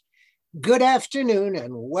Good afternoon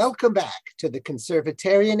and welcome back to the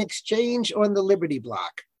Conservatarian Exchange on the Liberty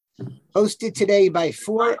Block, hosted today by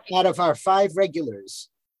 4 out of our 5 regulars.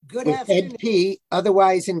 Good afternoon, Ed P.,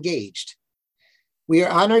 otherwise engaged. We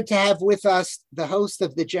are honored to have with us the host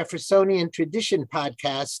of the Jeffersonian Tradition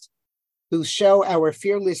podcast, whose show our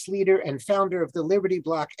fearless leader and founder of the Liberty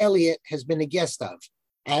Block, Elliot, has been a guest of,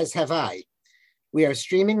 as have I. We are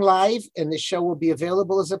streaming live, and the show will be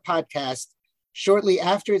available as a podcast shortly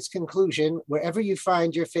after its conclusion, wherever you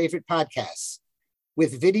find your favorite podcasts,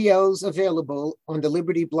 with videos available on the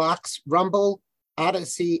Liberty Block's Rumble,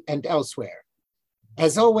 Odyssey, and elsewhere.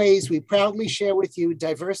 As always, we proudly share with you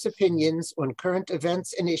diverse opinions on current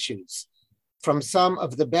events and issues from some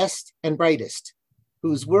of the best and brightest,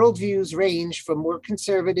 whose worldviews range from more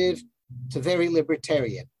conservative to very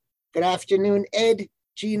libertarian. Good afternoon, Ed,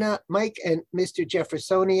 Gina, Mike, and Mr.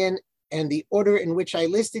 Jeffersonian, and the order in which I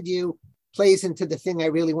listed you plays into the thing I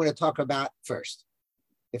really want to talk about first,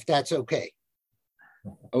 if that's okay.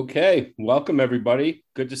 Okay, welcome everybody.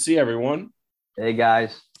 Good to see everyone. Hey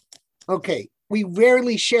guys. Okay, we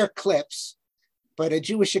rarely share clips, but a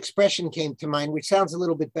Jewish expression came to mind, which sounds a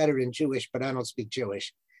little bit better in Jewish, but I don't speak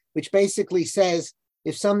Jewish, which basically says,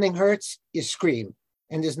 if something hurts, you scream,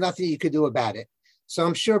 and there's nothing you could do about it. So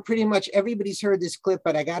I'm sure pretty much everybody's heard this clip,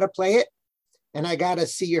 but I got to play it. And I got to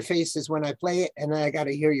see your faces when I play it, and then I got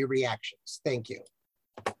to hear your reactions. Thank you.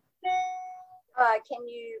 Can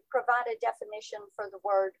you provide a definition for the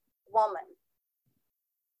word woman?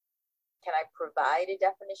 Can I provide a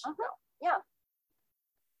definition? No. Yeah.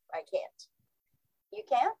 I can't. You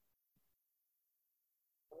can?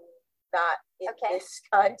 Not in this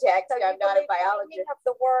context. So I'm not a biologist. The meaning of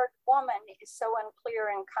the word woman is so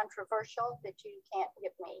unclear and controversial that you can't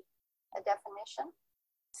give me a definition?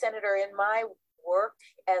 Senator, in my work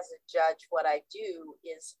as a judge, what I do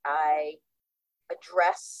is I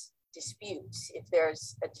address disputes. If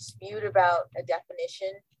there's a dispute about a definition,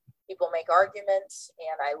 people make arguments,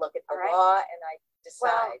 and I look at the law and I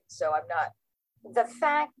decide. So I'm not. The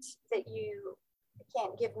fact that you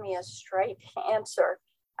can't give me a straight answer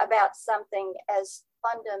about something as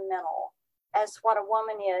fundamental as what a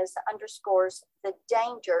woman is underscores the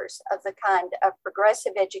dangers of the kind of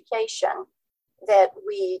progressive education that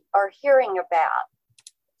we are hearing about.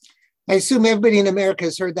 I assume everybody in America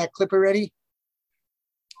has heard that clip already?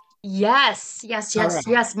 Yes.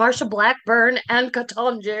 Marsha Blackburn and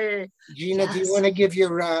Katonji. Gina, do you want to give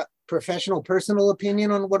your professional, personal opinion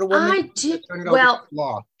on what a woman I do. Well,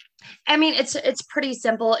 law? I mean, it's pretty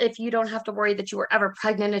simple. If you don't have to worry that you were ever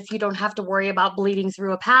pregnant, if you don't have to worry about bleeding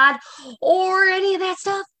through a pad or any of that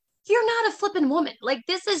stuff, you're not a flippin' woman. Like,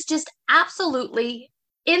 this is just absolutely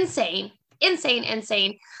insane. Insane.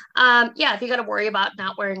 If you got to worry about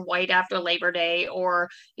not wearing white after Labor Day or,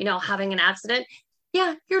 having an accident,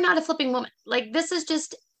 you're not a flipping woman. Like, this is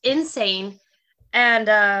just insane. And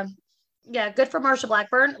good for Marsha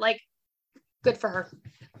Blackburn. Like, good for her.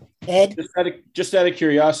 Ed? Just out of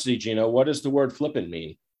curiosity, Gina, what does the word flippin'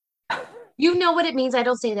 mean? You know what it means. I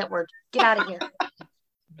don't say that word. Get out of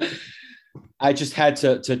here. I just had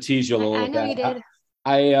to tease you a little bit. I know you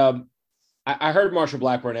did. I heard Marsha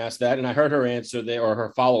Blackburn ask that, and I heard her answer there, or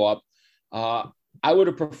her follow-up. I would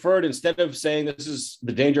have preferred, instead of saying this is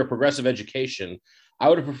the danger of progressive education, I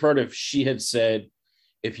would have preferred if she had said,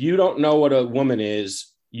 if you don't know what a woman is,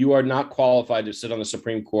 you are not qualified to sit on the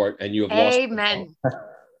Supreme Court, and you have lost. Amen.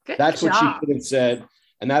 That's what she should have said,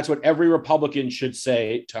 and that's what every Republican should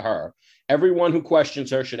say to her. Everyone who questions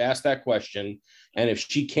her should ask that question, and if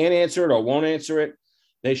she can't answer it or won't answer it,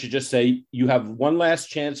 they should just say, you have one last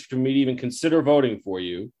chance for me to even consider voting for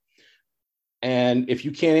you. And if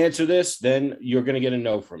you can't answer this, then you're going to get a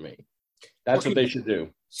no from me. That's what they should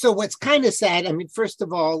do. So what's kind of sad, I mean, first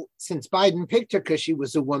of all, since Biden picked her because she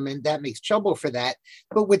was a woman, that makes trouble for that.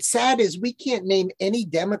 But what's sad is we can't name any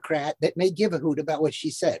Democrat that may give a hoot about what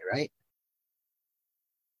she said, right?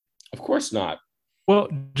 Of course not. Well,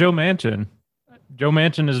 Joe Manchin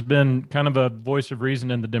has been kind of a voice of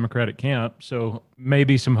reason in the Democratic camp, so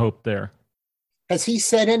maybe some hope there. Has he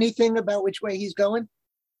said anything about which way he's going?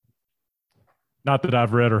 Not that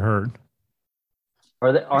I've read or heard.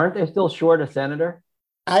 Aren't they still short a senator?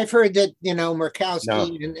 I've heard that,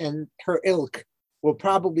 Murkowski and her ilk will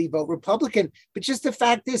probably vote Republican. But just the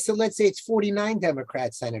fact is, so let's say it's 49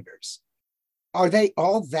 Democrat senators. Are they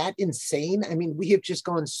all that insane? I mean, we have just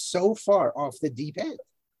gone so far off the deep end.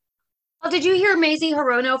 Well, did you hear Mazie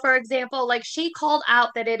Hirono, for example? Like, she called out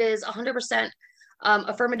that it is 100%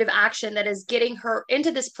 affirmative action that is getting her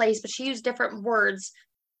into this place, but she used different words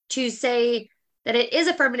to say that it is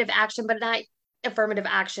affirmative action, but not affirmative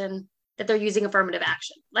action, that they're using affirmative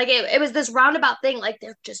action. Like, it was this roundabout thing. Like,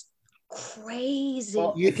 they're just crazy.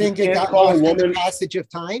 Well, You if you think it can't got call a lost in the woman- passage of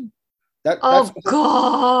time? Oh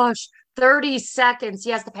gosh, 30 seconds.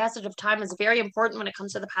 Yes, the passage of time is very important when it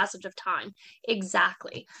comes to the passage of time.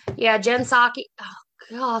 Exactly. Yeah, Jen Psaki. Oh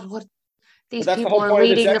God, what these that's the people whole are point of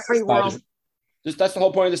this leading the free exercise. world. That's the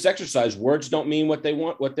whole point of this exercise. Words don't mean what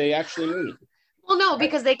they actually mean. Well, no,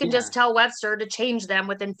 because they can just tell Webster to change them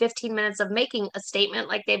within 15 minutes of making a statement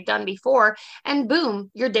like they've done before, and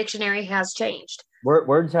boom, your dictionary has changed.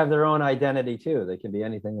 Words have their own identity too. They can be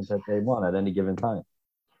anything that they want at any given time.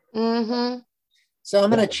 Mm-hmm. So I'm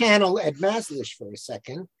going to channel Ed Maslish for a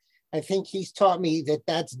second. I think he's taught me that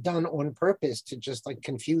that's done on purpose to just like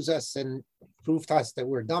confuse us and prove to us that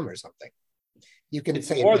we're dumb or something. You can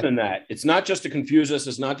say More than that. It's not just to confuse us.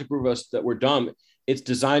 It's not to prove us that we're dumb. It's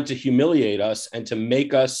designed to humiliate us and to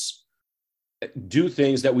make us do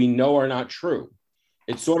things that we know are not true.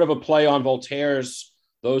 It's sort of a play on Voltaire's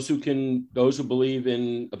those who believe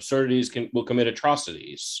in absurdities will commit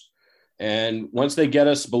atrocities. And once they get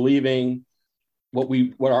us believing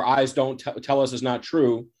what our eyes don't tell us is not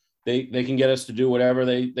true, they can get us to do whatever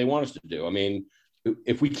they want us to do. I mean,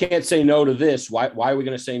 if we can't say no to this, why are we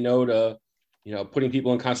going to say no to, putting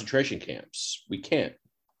people in concentration camps? We can't.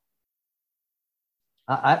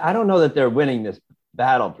 I don't know that they're winning this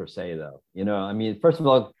battle per se, though. I mean, first of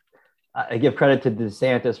all, I give credit to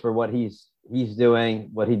DeSantis for what he's doing,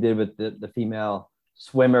 what he did with the female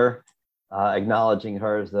swimmer, acknowledging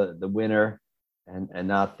her as the winner, and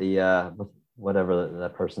not the whatever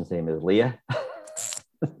that person's name is, Leah.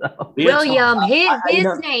 So, William, his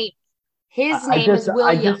name is William.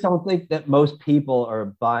 I just don't think that most people are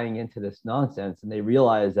buying into this nonsense, and they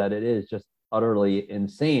realize that it is just utterly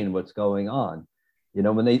insane what's going on.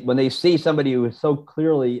 When they see somebody who is so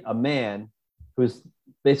clearly a man, who's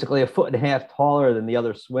basically a foot and a half taller than the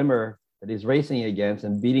other swimmer that he's racing against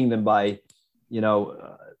and beating them by,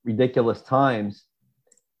 ridiculous times,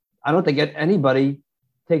 I don't think anybody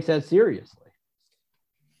takes that seriously.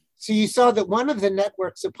 So you saw that one of the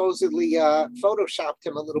networks supposedly photoshopped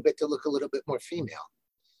him a little bit to look a little bit more female,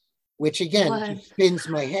 which again just spins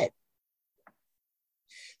my head.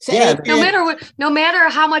 So, yeah, no matter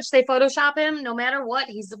how much they Photoshop him, no matter what,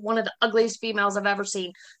 he's one of the ugliest females I've ever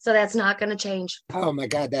seen. So that's not going to change. Oh my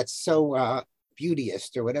God, that's so beauteous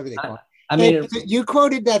or whatever they call it. I mean, you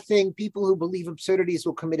quoted that thing, people who believe absurdities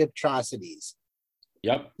will commit atrocities.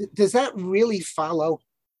 Yep. Does that really follow?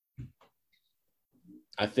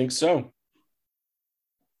 I think so.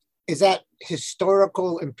 Is that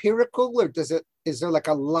historical, empirical, or is there like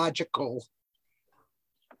a logical?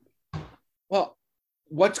 Well,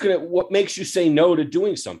 what makes you say no to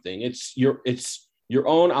doing something? It's your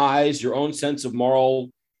own eyes, your own sense of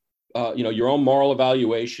moral, your own moral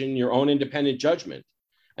evaluation, your own independent judgment.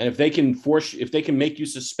 And if they can make you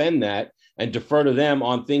suspend that and defer to them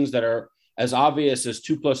on things that are as obvious as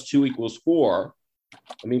 2 + 2 = 4.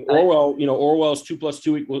 I mean, Orwell's 2 +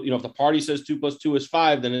 2 = if the party says 2 + 2 is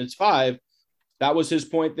 5, then it's 5. That was his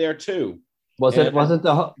point there too. Wasn't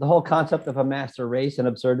the whole concept of a master race an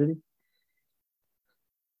absurdity?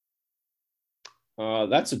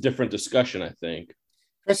 That's a different discussion, I think.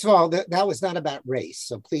 First of all, that was not about race,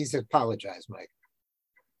 so please apologize, Mike.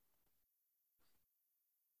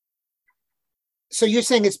 So you're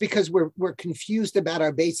saying it's because we're confused about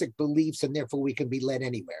our basic beliefs and therefore we can be led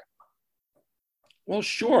anywhere? Well,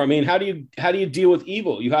 sure. I mean, how do you deal with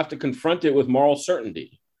evil? You have to confront it with moral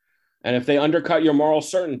certainty. And if they undercut your moral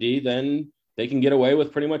certainty, then they can get away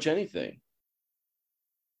with pretty much anything.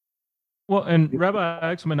 Well, and Rabbi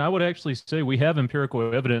Axelman, I would actually say we have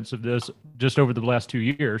empirical evidence of this just over the last 2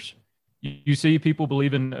 years. You see people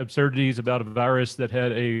believe in absurdities about a virus that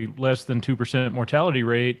had a less than 2% mortality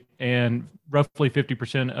rate, and roughly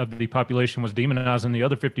 50% of the population was demonizing the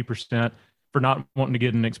other 50% for not wanting to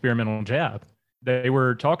get an experimental jab. They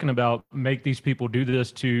were talking about make these people do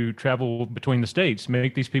this to travel between the states,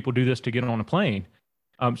 make these people do this to get on a plane.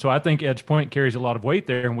 So I think Ed's point carries a lot of weight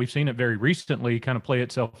there, and we've seen it very recently kind of play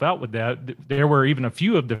itself out with that. There were even a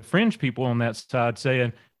few of the fringe people on that side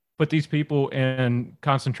saying, put these people in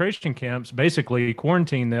concentration camps, basically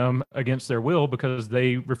quarantine them against their will because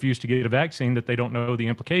they refuse to get a vaccine that they don't know the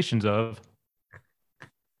implications of.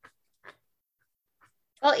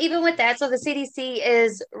 Well, even with that, so the CDC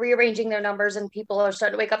is rearranging their numbers and people are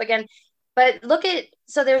starting to wake up again. But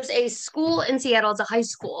so there's a school in Seattle, it's a high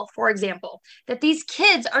school, for example, that these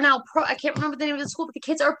kids are now I can't remember the name of the school, but the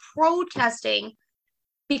kids are protesting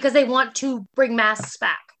because they want to bring masks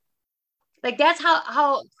back. Like that's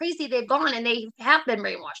how crazy they've gone, and they have been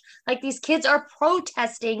brainwashed. Like these kids are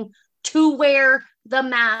protesting to wear the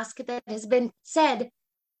mask that has been said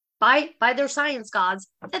by their science gods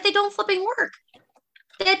that they don't flipping work.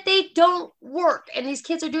 That they don't work. And these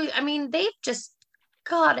kids are doing, I mean, they've just,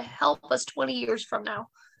 God help us 20 years from now.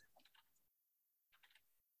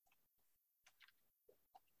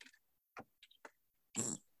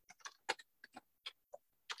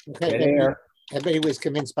 Okay, everybody was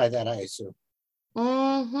convinced by that, I assume.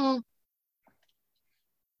 Mm-hmm.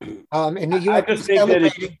 In New York,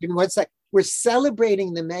 we're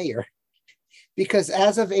celebrating the mayor because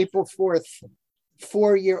as of April 4th,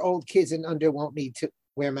 4-year-old kids and under won't need to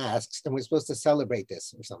wear masks, and we're supposed to celebrate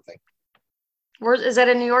this or something. Where is that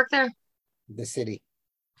in New York there? The city.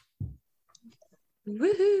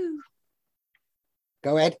 Woohoo.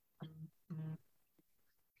 Go ahead.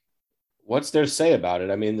 What's there to say about it?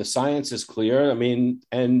 I mean, the science is clear. I mean,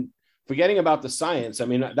 and forgetting about the science, I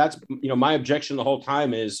mean, that's, my objection the whole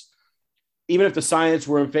time is, even if the science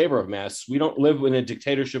were in favor of masks, we don't live in a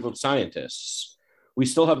dictatorship of scientists. We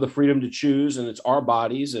still have the freedom to choose, and it's our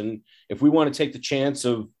bodies. And if we want to take the chance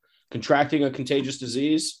of contracting a contagious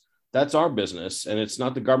disease, that's our business. And it's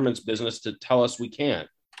not the government's business to tell us we can't.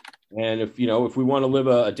 And if we want to live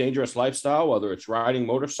a dangerous lifestyle, whether it's riding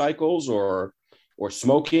motorcycles or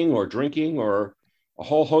smoking or drinking or a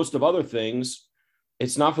whole host of other things,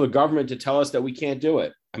 it's not for the government to tell us that we can't do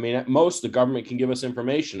it. I mean, at most, the government can give us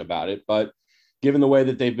information about it, but given the way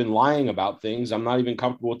that they've been lying about things, I'm not even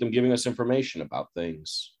comfortable with them giving us information about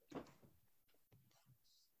things.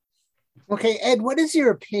 Okay, Ed, what is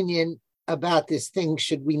your opinion about this thing?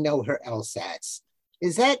 Should we know her LSATs?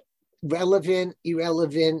 Is that relevant,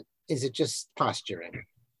 irrelevant? Is it just posturing?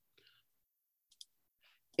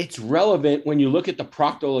 It's relevant when you look at the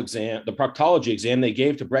proctology exam they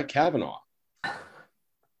gave to Brett Kavanaugh.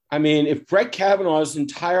 I mean, if Brett Kavanaugh's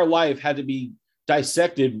entire life had to be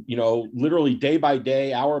dissected, literally day by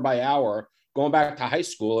day, hour by hour, going back to high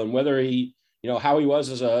school, and whether he, how he was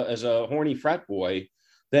as a horny frat boy,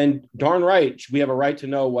 then darn right, we have a right to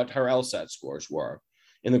know what her LSAT scores were.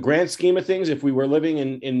 In the grand scheme of things, if we were living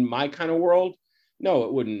in my kind of world, no,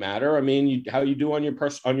 it wouldn't matter. I mean, how you do on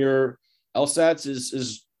your LSATs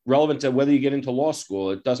is relevant to whether you get into law school.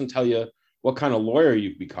 It doesn't tell you what kind of lawyer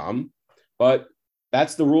you've become, but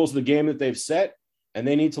that's the rules of the game that they've set, and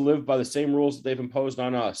they need to live by the same rules that they've imposed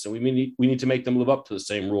on us. And we need to make them live up to the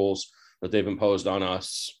same rules that they've imposed on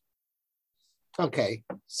us. Okay,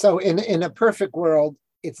 so in a perfect world,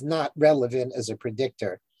 it's not relevant as a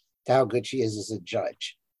predictor to how good she is as a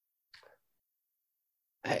judge.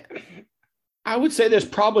 I would say there's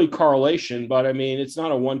probably correlation, but I mean, it's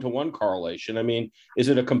not a one-to-one correlation. I mean, is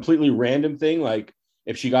it a completely random thing? Like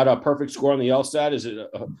if she got a perfect score on the LSAT, is it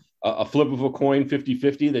a flip of a coin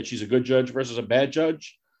 50-50 that she's a good judge versus a bad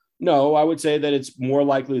judge? No, I would say that it's more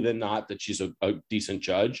likely than not that she's a decent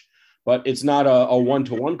judge, but it's not a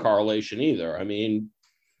one-to-one correlation either. I mean,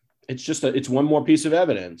 it's just it's one more piece of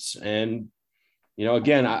evidence. And,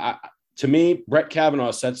 again, to me, Brett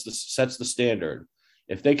Kavanaugh sets the standard.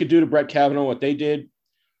 If they could do to Brett Kavanaugh what they did,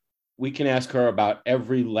 we can ask her about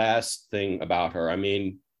every last thing about her. I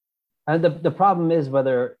mean, and the problem is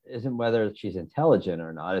whether she's intelligent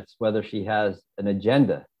or not. It's whether she has an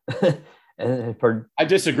agenda. And I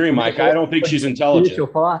disagree, Mike. I don't think she's intelligent.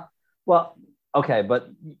 Well, okay, but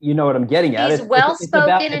you know what I'm getting at. She's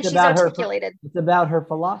well-spoken and she's articulated. It's about her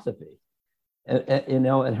philosophy,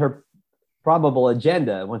 and her probable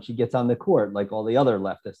agenda when she gets on the court, like all the other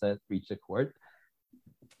leftists that reach the court.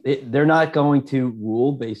 They're not going to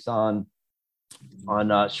rule based on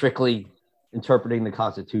strictly interpreting the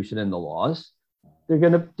Constitution and the laws. They're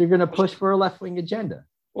gonna push for a left-wing agenda.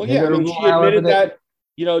 Well, yeah, I mean, she admitted that.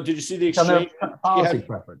 Did you see the exchange? Policy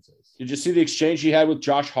preferences. Did you see the exchange she had with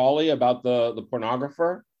Josh Hawley about the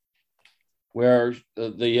pornographer, where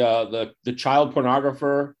the child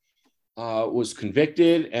pornographer was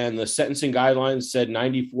convicted and the sentencing guidelines said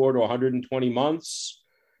 94 to 120 months.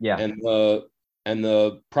 Yeah, and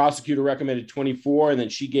the prosecutor recommended 24, and then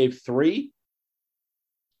she gave 3.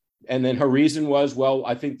 And then her reason was, well,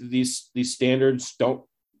 I think that these standards don't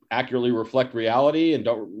accurately reflect reality and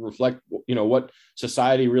don't reflect, what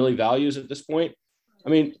society really values at this point. I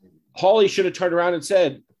mean, Hawley should have turned around and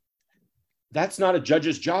said, that's not a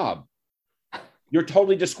judge's job. You're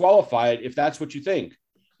totally disqualified if that's what you think.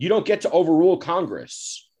 You don't get to overrule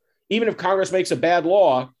Congress. Even if Congress makes a bad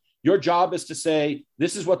law, your job is to say,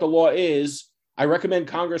 this is what the law is. I recommend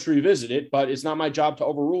Congress revisit it, but it's not my job to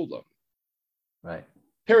overrule them. Right.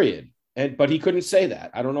 Period. But he couldn't say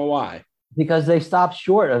that. I don't know why. Because they stopped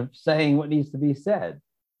short of saying what needs to be said.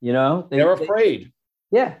 They're afraid.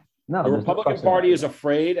 Yeah. No. The Republican Party is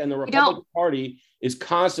afraid, and the Republican Party is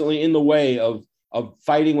constantly in the way of of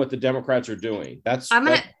fighting what the Democrats are doing. That's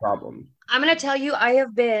the problem. I'm going to tell you, I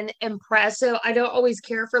have been impressed. So I don't always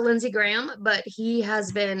care for Lindsey Graham, but he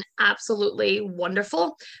has been absolutely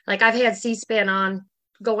wonderful. Like I've had C-SPAN on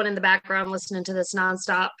going in the background, listening to this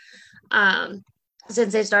nonstop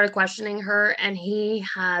since they started questioning her, and he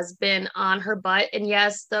has been on her butt. And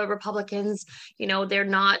yes, the Republicans, they're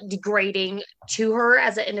not degrading to her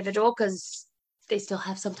as an individual because they still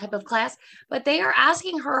have some type of class, but they are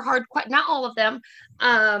asking her hard questions. Not all of them,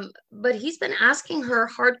 but he's been asking her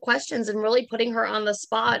hard questions and really putting her on the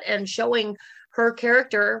spot and showing her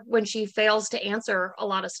character when she fails to answer a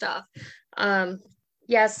lot of stuff.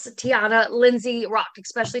 Yes, Lindsey rocked,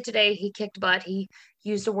 especially today. He kicked butt. He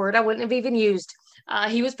used a word I wouldn't have even used.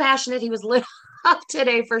 He was passionate. He was lit up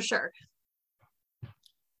today for sure.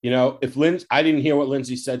 If I didn't hear what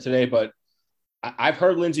Lindsey said today, but I've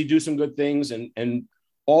heard Lindsey do some good things, and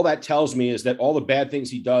all that tells me is that all the bad things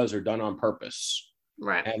he does are done on purpose.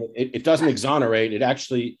 Right. And it doesn't exonerate. It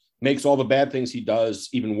actually makes all the bad things he does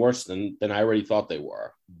even worse than I already thought they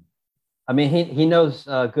were. I mean, he knows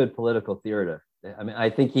good political theater. I mean, I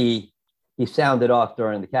think he sounded off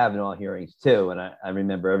during the Kavanaugh hearings too, and I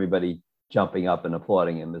remember everybody jumping up and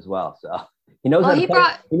applauding him as well. So he knows he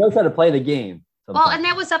knows how to play the game. Sometimes. Well, and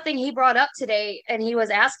that was something he brought up today, and he was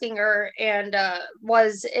asking her, and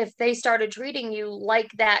was if they started treating you like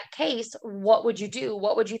that case, what would you do?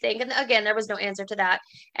 What would you think? And again, there was no answer to that,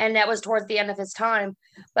 and that was towards the end of his time.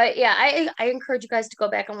 But yeah, I encourage you guys to go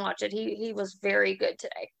back and watch it. He was very good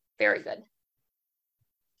today, very good.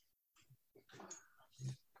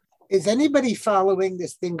 Is anybody following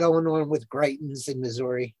this thing going on with Greitens in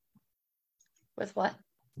Missouri? With what?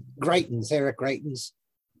 Greitens, Eric Greitens.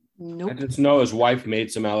 Nope. I just know his wife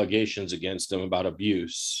made some allegations against him about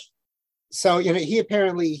abuse. So, he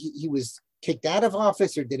apparently he was kicked out of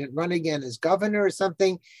office or didn't run again as governor or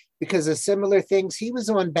something because of similar things. He was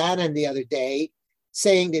on Bannon the other day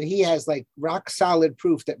saying that he has like rock solid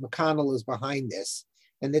proof that McConnell is behind this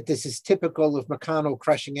and that this is typical of McConnell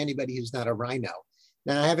crushing anybody who's not a rhino.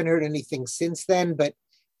 Now, I haven't heard anything since then, but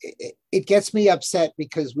it gets me upset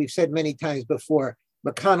because we've said many times before,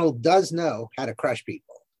 McConnell does know how to crush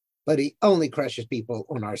people, but he only crushes people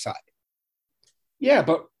on our side. Yeah,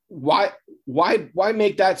 but why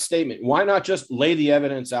make that statement? Why not just lay the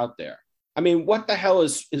evidence out there? I mean, what the hell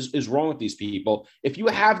is wrong with these people? If you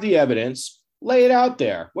have the evidence, lay it out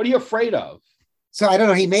there. What are you afraid of? So I don't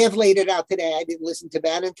know. He may have laid it out today. I didn't listen to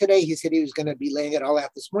Bannon today. He said he was going to be laying it all out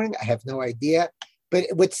this morning. I have no idea. But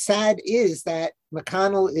what's sad is that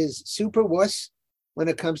McConnell is super wuss when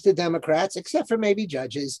it comes to Democrats, except for maybe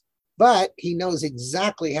judges. But he knows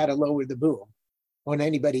exactly how to lower the boom on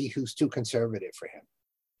anybody who's too conservative for him.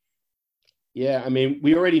 Yeah, I mean,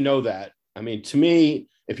 we already know that. I mean, to me,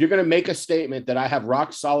 if you're going to make a statement that I have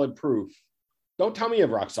rock solid proof, don't tell me you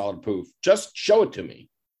have rock solid proof. Just show it to me.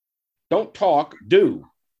 Don't talk, do.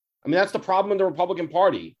 I mean, that's the problem in the Republican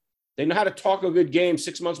Party. They know how to talk a good game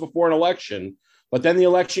 6 months before an election, but then the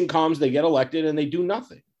election comes, they get elected, and they do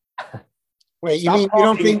nothing. Wait, you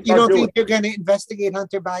don't think they're going to investigate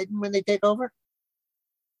Hunter Biden when they take over?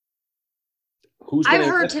 I've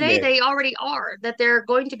heard today they already are, that they're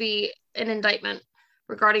going to be an indictment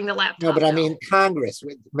regarding the laptop. No, but I mean Congress.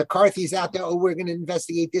 McCarthy's out there, we're going to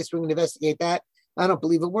investigate this, we're going to investigate that. I don't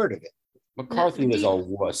believe a word of it. McCarthy is a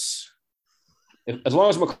wuss. As long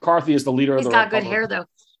as McCarthy is the leader of the Republic. He's got good hair, though.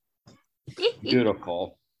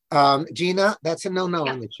 Beautiful. Gina, that's a no-no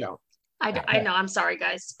on the show. I know. I'm sorry,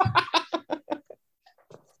 guys.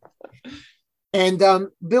 And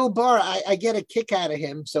Bill Barr, I get a kick out of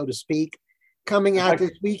him, so to speak. Coming out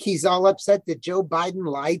this week, he's all upset that Joe Biden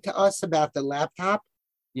lied to us about the laptop.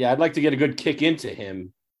 Yeah, I'd like to get a good kick into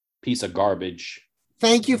him, piece of garbage.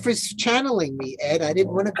 Thank you for channeling me, Ed. I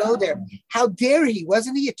didn't want to go there. How dare he?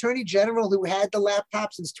 Wasn't he Attorney General who had the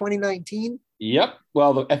laptop since 2019? Yep.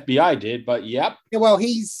 Well, the FBI did, but yep. Well,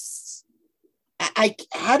 he's...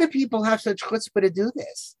 how do people have such chutzpah to do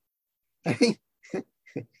this? I mean,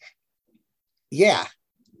 yeah.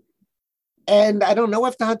 And I don't know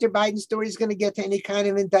if the Hunter Biden story is going to get to any kind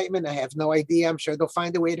of indictment. I have no idea. I'm sure they'll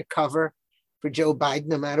find a way to cover for Joe Biden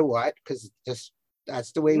no matter what, because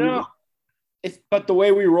that's the way we roll. But the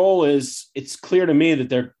way we roll is, it's clear to me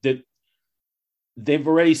that they've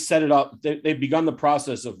already set it up. They've begun the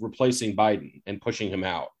process of replacing Biden and pushing him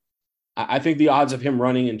out. I think the odds of him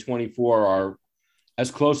running in 24 are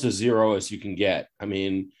as close to zero as you can get. I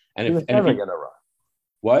mean, he was never going to run.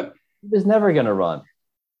 What? He was never going to run.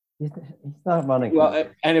 He's not running. Well,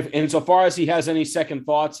 and if insofar as he has any second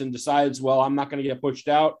thoughts and decides, well, I'm not going to get pushed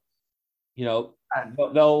out,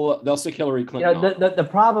 they'll stick Hillary Clinton. The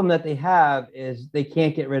problem that they have is they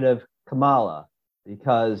can't get rid of Kamala.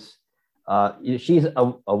 because she's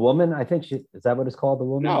a woman. I think is that what it's called, the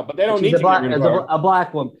woman? No, but they don't she's need a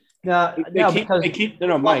black woman.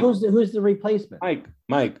 No, Mike. Who's the replacement?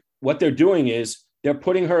 Mike. What they're doing is they're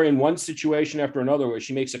putting her in one situation after another where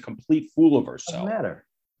she makes a complete fool of herself.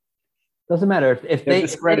 Doesn't matter if they're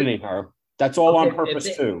discrediting her. That's all on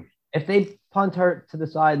purpose too. If they punt her to the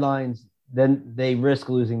sidelines, then they risk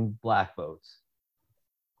losing black votes.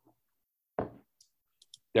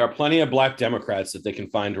 There are plenty of black Democrats that they can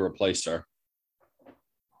find to replace her.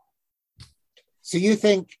 So you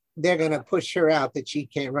think they're going to push her out, that she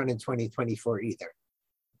can't run in 2024 either?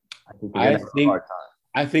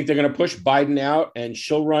 I think they're going to push Biden out, and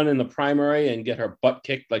she'll run in the primary and get her butt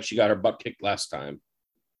kicked like she got her butt kicked last time.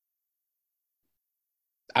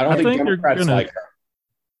 I don't think Democrats like her.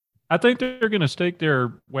 I think they're going to stake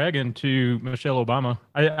their wagon to Michelle Obama.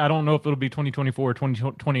 I don't know if it'll be 2024 or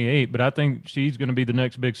 2028, but I think she's going to be the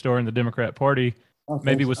next big star in the Democrat Party,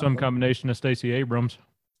 maybe with some combination of Stacey Abrams.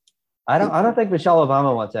 I don't think Michelle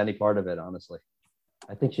Obama wants any part of it, honestly.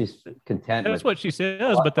 I think she's content. That's what she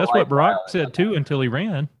says, but that's what Barack said too until he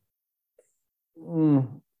ran.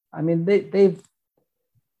 I mean, they've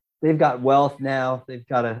got wealth now. They've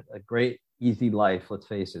got a great, easy life. Let's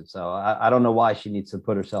face it. So I don't know why she needs to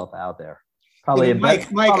put herself out there. Mike,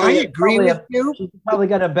 I agree with you. She's probably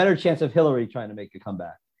got a better chance of Hillary trying to make a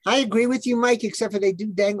comeback. I agree with you, Mike, except for they do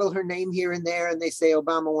dangle her name here and there, and they say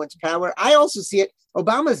Obama wants power. I also see it.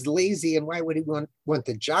 Obama's lazy, and why would he want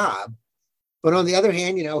the job? But on the other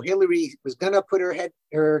hand, Hillary was going to put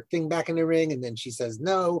her thing back in the ring, and then she says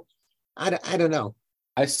no. I don't know.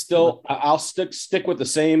 I'll stick with the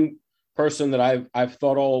same person that I've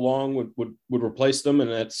thought all along would replace them, and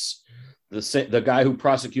that's the guy who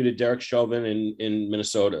prosecuted Derek Chauvin in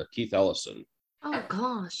Minnesota, Keith Ellison. Oh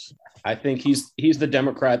gosh. I think he's the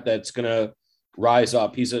Democrat that's going to rise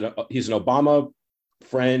up. He's an Obama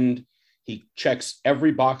friend. He checks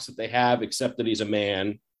every box that they have except that he's a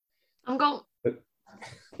man. I'm going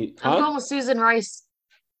with Susan Rice.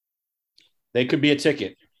 They could be a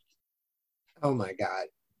ticket. Oh my God.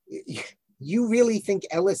 You really think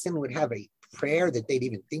Ellison would have a prayer, that they'd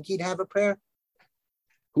even think he'd have a prayer?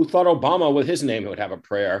 Who thought Obama with his name would have a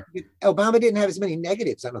prayer? Obama didn't have as many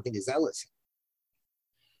negatives, I don't think, as Ellison.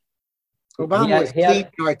 Obama was clean,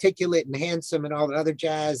 articulate, and handsome, and all that other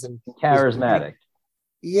jazz, and charismatic.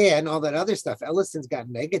 Yeah, and all that other stuff. Ellison's got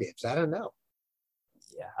negatives. I don't know.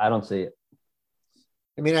 Yeah, I don't see it.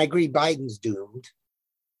 I mean, I agree Biden's doomed,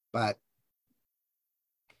 but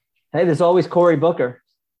hey, there's always Cory Booker.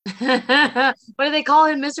 What do they call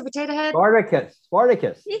him, Mr. Potato Head?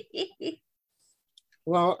 Spartacus.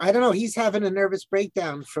 Well, I don't know. He's having a nervous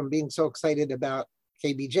breakdown from being so excited about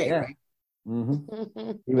KBJ, right?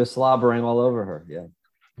 Mm-hmm. He was slobbering all over her. Yeah.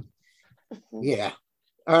 Yeah.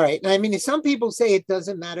 All right. I mean, some people say it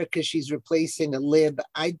doesn't matter because she's replacing a lib.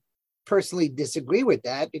 I personally disagree with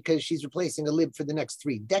that, because she's replacing a lib for the next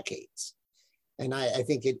 3 decades. And I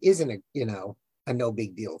think it isn't a no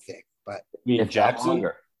big deal thing. But you mean Jackson?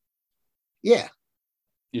 Yeah.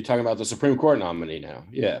 You're talking about the Supreme Court nominee now.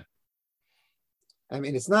 Yeah. I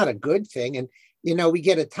mean, it's not a good thing. And, we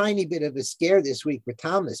get a tiny bit of a scare this week with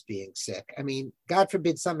Thomas being sick. I mean, God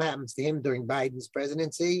forbid something happens to him during Biden's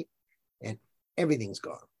presidency and everything's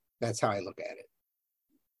gone. That's how I look at it.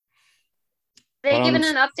 They given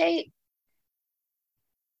an update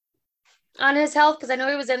on his health? Because I know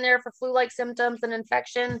he was in there for flu-like symptoms and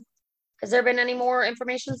infection. Has there been any more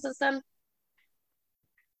information since then?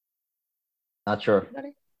 Not sure.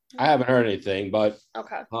 I haven't heard anything, but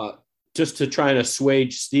okay. Just to try and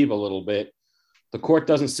assuage Steve a little bit, the court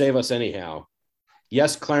doesn't save us anyhow.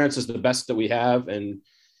 Yes, Clarence is the best that we have, and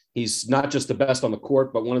he's not just the best on the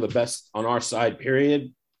court, but one of the best on our side,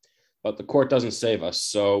 period. But the court doesn't save us.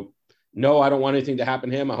 So, no, I don't want anything to happen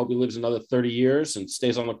to him. I hope he lives another 30 years and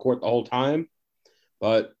stays on the court the whole time.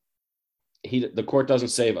 But the court doesn't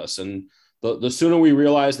save us. And the sooner we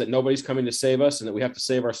realize that nobody's coming to save us and that we have to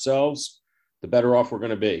save ourselves, the better off we're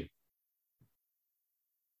going to be.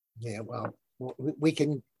 Yeah, well, we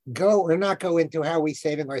can go or not go into how we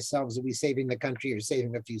saving ourselves. Are we saving the country or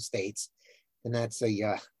saving a few states? And that's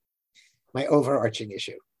my overarching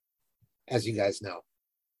issue, as you guys know.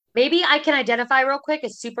 Maybe I can identify real quick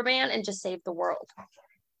as Superman and just save the world.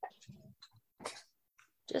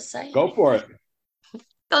 Just saying. Go for it.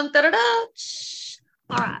 Dun, da, da, da.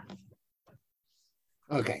 All right.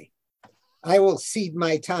 Okay. I will cede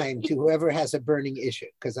my time to whoever has a burning issue,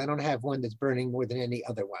 because I don't have one that's burning more than any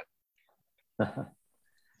other one.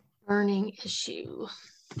 Burning issue.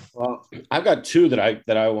 Well, I've got 2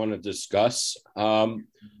 that I want to discuss.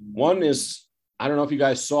 One is, I don't know if you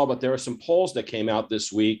guys saw, but there are some polls that came out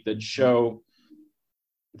this week that show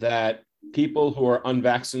that people who are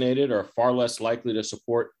unvaccinated are far less likely to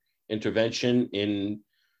support intervention in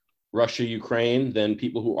Russia, Ukraine than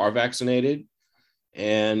people who are vaccinated.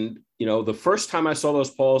 And, the first time I saw those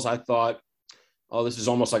polls, I thought, oh, this is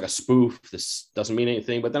almost like a spoof. This doesn't mean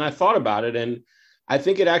anything. But then I thought about it, and I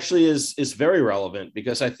think it actually is very relevant,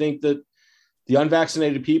 because I think that the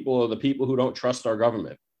unvaccinated people are the people who don't trust our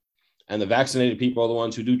government, and the vaccinated people are the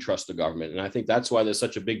ones who do trust the government. And I think that's why there's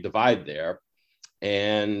such a big divide there.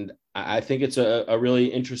 And I think it's a really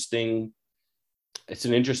interesting, I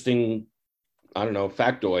don't know,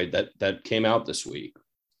 factoid that came out this week.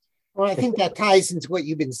 Well, I think that ties into what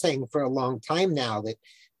you've been saying for a long time now,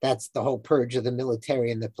 that's the whole purge of the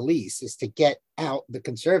military and the police, is to get out the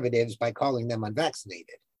conservatives by calling them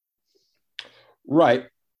unvaccinated. Right.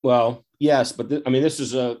 Well, yes, but I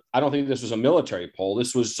don't think this was a military poll.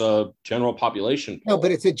 This was a general population poll. No,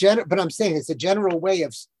 but but I'm saying it's a general way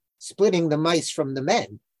of splitting the mice from the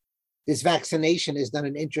men. This vaccination has done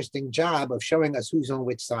an interesting job of showing us who's on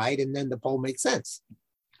which side, and then the poll makes sense.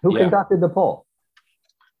 Who conducted the poll?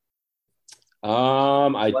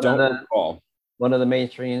 I don't recall. One of the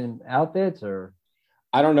mainstream outlets, or?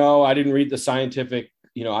 I don't know. I didn't read the scientific,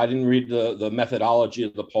 I didn't read the methodology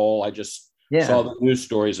of the poll. I just saw the news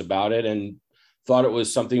stories about it and thought it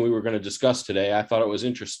was something we were going to discuss today. I thought it was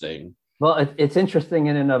interesting. Well, it's interesting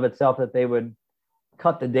in and of itself that they would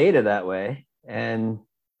cut the data that way and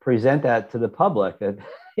present that to the public. That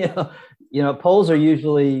polls are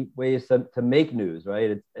usually ways to make news,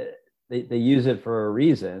 right? They use it for a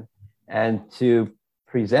reason. And to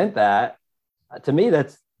present that, to me,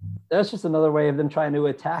 that's just another way of them trying to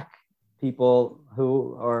attack people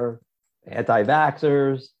who are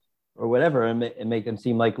anti-vaxxers or whatever, and make them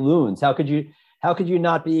seem like loons. How could you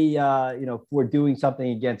not be, for doing something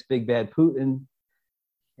against big bad Putin?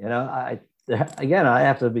 I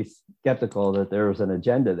have to be skeptical that there was an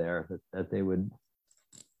agenda there that they would,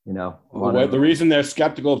 the reason they're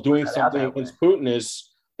skeptical of doing something against Putin is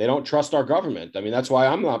they don't trust our government. I mean, that's why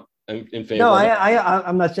I'm not in favor. No,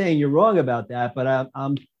 I'm not saying you're wrong about that, but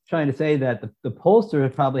I'm trying to say that the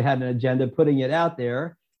pollster probably had an agenda putting it out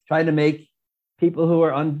there, trying to make people who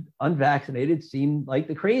are unvaccinated seem like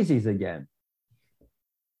the crazies again,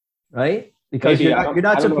 right? Because you're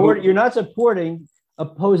not supporting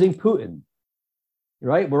opposing Putin,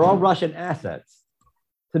 right? We're all Russian assets.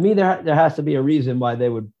 To me, there has to be a reason why they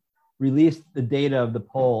would release the data of the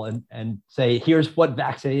poll and say, here's what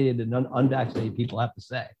vaccinated and unvaccinated people have to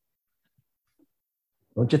say.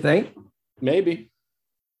 Don't you think? Maybe.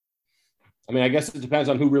 I mean, I guess it depends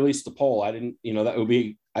on who released the poll. I didn't, that would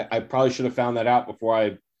be, I probably should have found that out before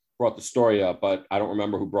I brought the story up, but I don't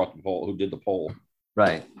remember who did the poll.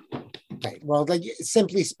 Right. Right. Well,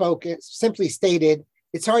 simply stated,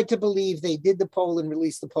 it's hard to believe they did the poll and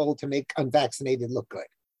released the poll to make unvaccinated look good.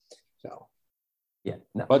 So. Yeah.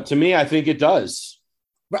 No. But to me, I think it does.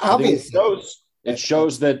 But obviously. It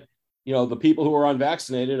shows that, the people who are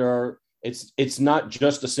unvaccinated it's not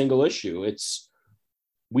just a single issue.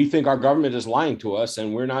 We think our government is lying to us,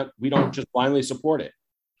 and we don't just blindly support it.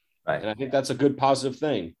 Right. And I think that's a good positive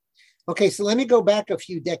thing. Okay, so let me go back a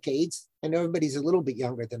few decades. I know everybody's a little bit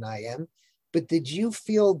younger than I am, but did you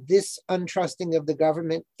feel this untrusting of the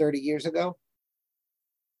government 30 years ago?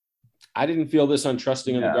 I didn't feel this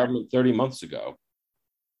untrusting of the government 30 months ago.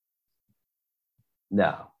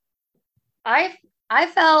 No. I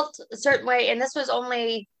felt a certain way, and this was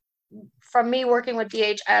only from me working with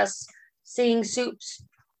DHS, seeing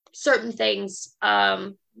certain things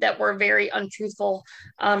that were very untruthful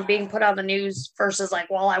being put on the news versus like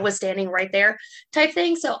while I was standing right there type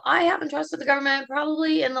thing. So I haven't trusted the government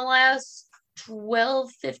probably in the last 12,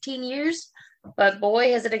 15 years, but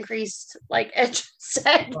boy, has it increased, like Ed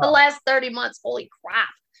said, the last 30 months. Holy crap.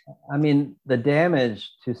 I mean, the damage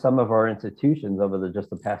to some of our institutions over just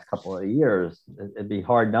the past couple of years, it'd be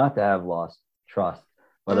hard not to have lost trust,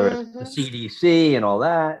 whether it's the CDC and all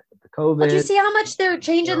that, the COVID. But you see how much they're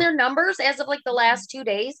changing their numbers as of like the last 2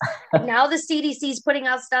 days? Now the CDC is putting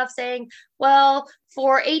out stuff saying, well,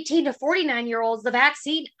 for 18 to 49-year-olds, the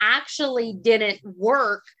vaccine actually didn't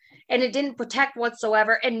work and it didn't protect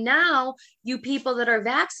whatsoever. And now you people that are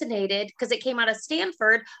vaccinated, because it came out of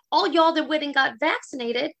Stanford, all y'all that went and got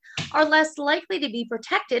vaccinated are less likely to be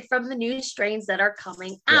protected from the new strains that are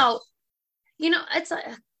coming out. It's like,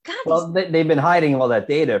 God. Well, they've been hiding all that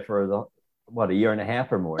data for a year and a half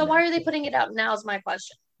or more. So why are they putting it out now is my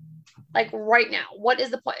question. Like right now, what is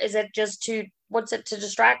the point? Is it just to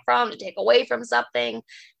distract from, to take away from something?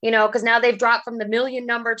 Because now they've dropped from the million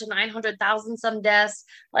number to 900,000 some deaths.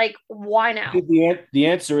 Like, why now? The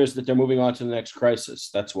answer is that they're moving on to the next crisis.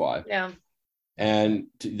 That's why. Yeah. And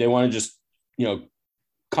they want to just,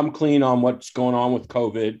 come clean on what's going on with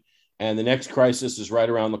COVID, and the next crisis is right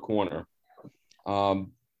around the corner.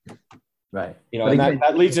 Right. And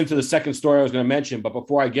that leads into the second story I was going to mention. But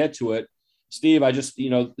before I get to it, Steve, I just,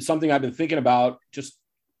 something I've been thinking about, just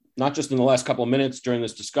not just in the last couple of minutes during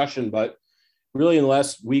this discussion, but really in the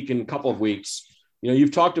last week and couple of weeks.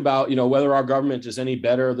 You've talked about, whether our government is any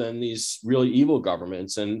better than these really evil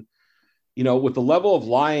governments. And, with the level of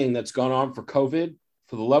lying that's gone on for COVID,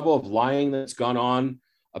 for the level of lying that's gone on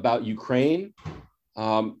about Ukraine.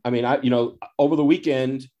 Over the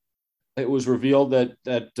weekend, it was revealed that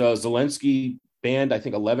Zelensky banned, I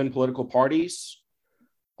think, 11 political parties.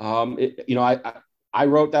 I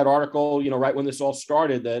wrote that article, right when this all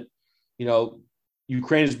started, that,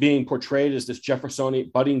 Ukraine is being portrayed as this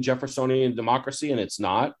budding Jeffersonian democracy, and it's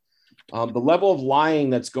not. The level of lying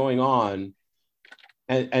that's going on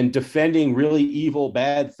and defending really evil,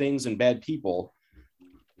 bad things and bad people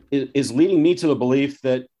is leading me to the belief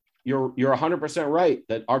that you're 100% right,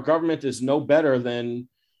 that our government is no better than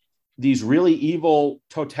these really evil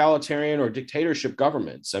totalitarian or dictatorship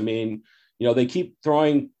governments. They keep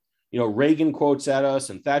throwing, Reagan quotes at us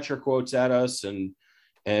and Thatcher quotes at us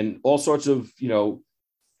and all sorts of,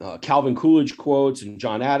 Calvin Coolidge quotes and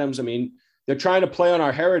John Adams. They're trying to play on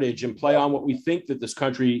our heritage and play on what we think that this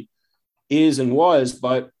country is and was.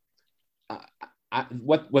 But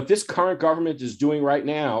what this current government is doing right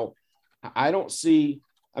now, I don't see.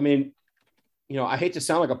 I hate to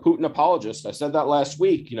sound like a Putin apologist. I said that last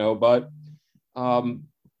week, but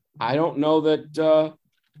I don't know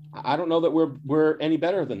that we're any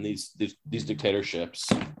better than these dictatorships.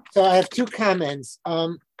 So I have two comments.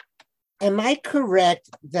 Am I correct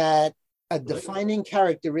that a defining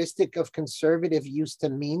characteristic of conservative used to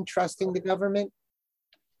mean trusting the government?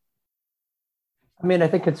 I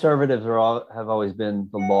think conservatives have always been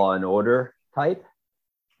the law and order type.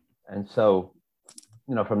 And so,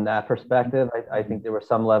 from that perspective, I think there was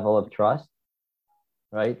some level of trust,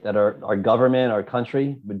 right? That our government, our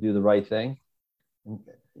country would do the right thing.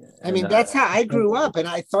 That's how I grew up. And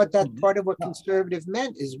I thought that part of what conservative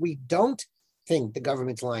meant is we don't think the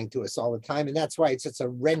government's lying to us all the time. And that's why it's such a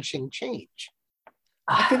wrenching change.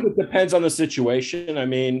 I think it depends on the situation.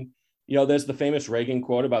 There's the famous Reagan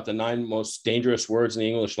quote about the 9 most dangerous words in the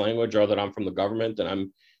English language are that I'm from the government and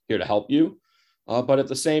I'm here to help you. But at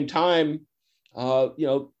the same time,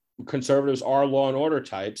 conservatives are law and order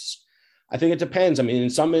types. I think it depends. In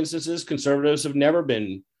some instances, conservatives have never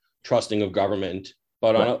been trusting of government,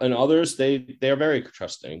 but in others, they are very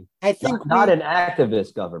trusting. I think not an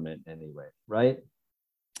activist government anyway, right?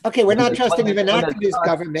 Okay, we're not trusting of an activist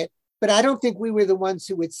government, but I don't think we were the ones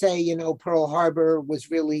who would say, Pearl Harbor was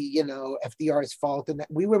really, FDR's fault, and that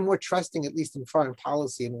we were more trusting, at least in foreign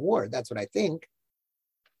policy and war. That's what I think.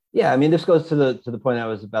 Yeah, this goes to the point I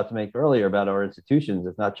was about to make earlier about our institutions.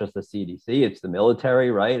 It's not just the CDC; it's the military,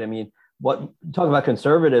 right? Talk about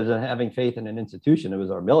conservatives and having faith in an institution. It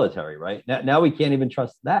was our military, right? Now we can't even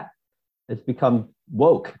trust that. It's become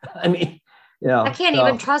woke. I can't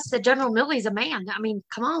even trust that General Milley's a man.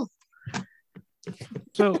 Come on.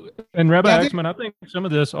 So, and Rabbi Axman, I think some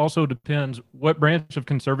of this also depends what branch of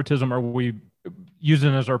conservatism are we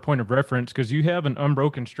using as our point of reference, because you have an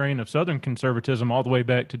unbroken strain of Southern conservatism all the way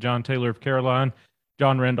back to John Taylor of Caroline,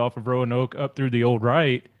 John Randolph of Roanoke, up through the old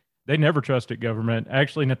right. They never trusted government.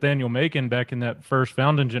 Actually, Nathaniel Macon, back in that first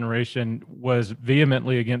founding generation, was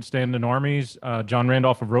vehemently against standing armies. John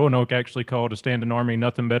Randolph of Roanoke actually called a standing army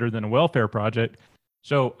nothing better than a welfare project.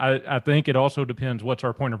 So I think it also depends what's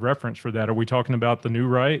our point of reference for that. Are we talking about the new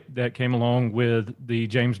right that came along with the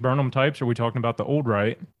James Burnham types? Or are we talking about the old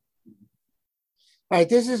right? All right,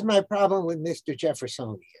 this is my problem with Mr.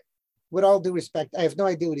 Jeffersonian. With all due respect, I have no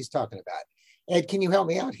idea what he's talking about. Ed, can you help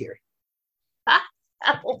me out here?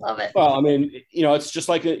 I love it. Well, it's just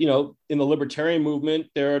like, in the libertarian movement,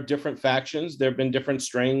 there are different factions. There have been different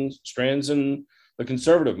strands in the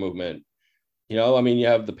conservative movement. You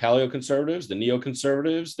have the paleoconservatives, the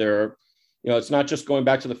neoconservatives. It's not just going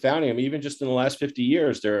back to the founding. Even just in the last 50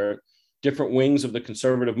 years, there are different wings of the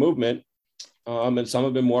conservative movement. And some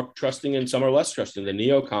have been more trusting and some are less trusting. The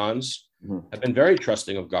neocons have been very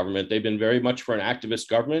trusting of government. They've been very much for an activist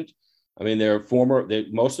government.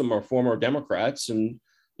 Most of them are former Democrats, and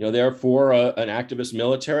they're for an activist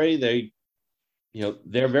military.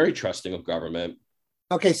 They're very trusting of government.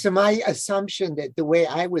 Okay, so my assumption that the way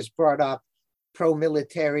I was brought up,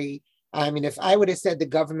 pro-military, if I would have said the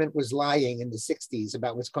government was lying in the 60s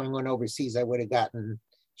about what's going on overseas, I would have gotten,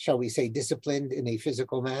 shall we say, disciplined in a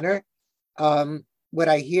physical manner. What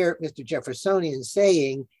I hear Mr. Jeffersonian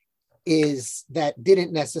saying is that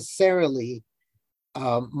didn't necessarily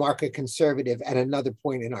mark a conservative at another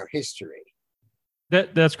point in our history.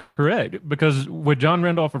 That's correct, because with John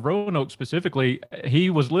Randolph of Roanoke specifically, he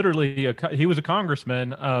was literally he was a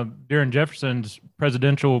congressman during Jefferson's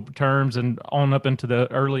presidential terms and on up into the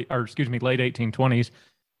late 1820s.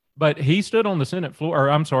 But he stood on the Senate floor, or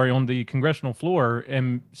I'm sorry, on the congressional floor,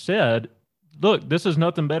 and said, "Look, this is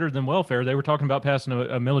nothing better than welfare." They were talking about passing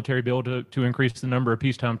a military bill to increase the number of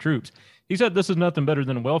peacetime troops. He said, "This is nothing better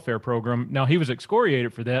than a welfare program." Now, he was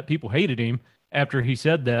excoriated for that. People hated him after he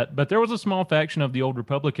said that, but there was a small faction of the old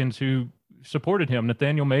Republicans who supported him.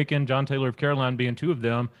 Nathaniel Macon, John Taylor of Caroline being two of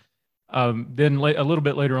them. Then a little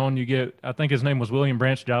bit later on, you get, I think his name was William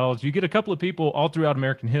Branch Giles. You get a couple of people all throughout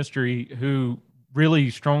American history who really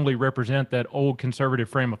strongly represent that old conservative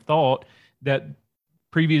frame of thought that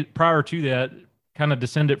prior to that kind of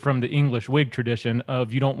descended from the English Whig tradition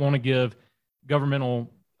of you don't want to give governmental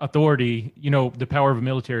authority, the power of a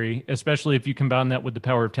military, especially if you combine that with the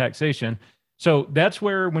power of taxation. So that's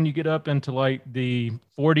where, when you get up into like the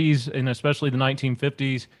 40s and especially the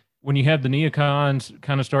 1950s, when you have the neocons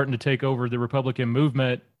kind of starting to take over the Republican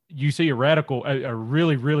movement, you see a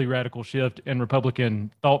really, really radical shift in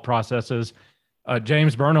Republican thought processes.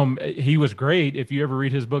 James Burnham, he was great. If you ever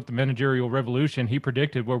read his book, The Managerial Revolution, he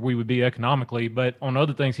predicted where we would be economically. But on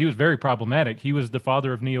other things, he was very problematic. He was the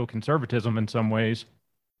father of neoconservatism in some ways.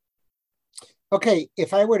 Okay,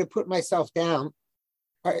 if I were to put myself down,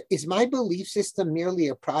 is my belief system merely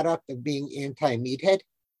a product of being anti-meathead?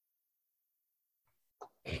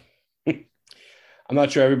 I'm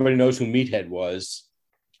not sure everybody knows who Meathead was.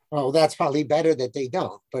 Oh, that's probably better that they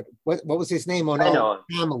don't. But what was his name on All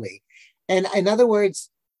Family? And in other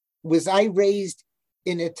words, was I raised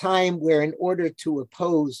in a time where in order to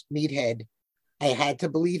oppose Meathead, I had to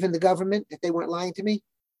believe in the government, that they weren't lying to me?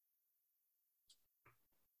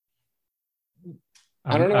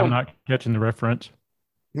 I don't know. I'm not catching the reference.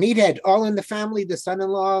 Meathead, All in the Family, the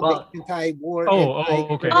son-in-law, the anti-war. Okay. Oh,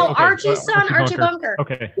 okay. Archie's son, Archie Bunker.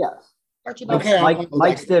 Okay. Yes. Archie Bunker. Okay,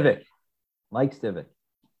 Mike Stivic. Mike Stivic.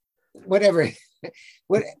 Whatever.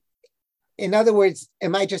 In other words,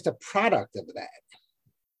 am I just a product of that?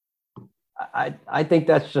 I think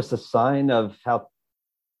that's just a sign of how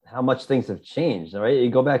much things have changed, right? You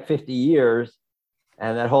go back 50 years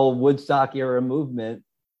and that whole Woodstock era movement,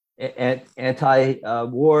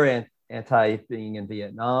 anti-war and anti-being in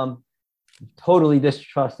Vietnam, totally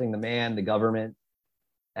distrusting the man, the government.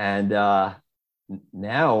 And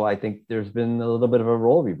now I think there's been a little bit of a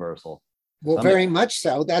role reversal. Well, very much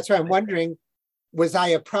so. That's why I'm wondering, was I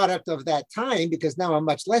a product of that time? Because now I'm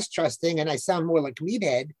much less trusting and I sound more like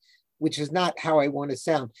Meathead, which is not how I want to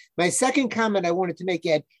sound. My second comment I wanted to make,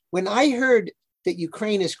 Ed, when I heard that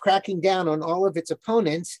Ukraine is cracking down on all of its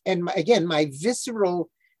opponents, and again, my visceral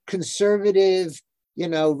conservative,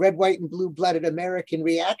 red, white, and blue-blooded American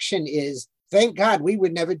reaction is, thank God we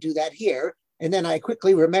would never do that here. And then I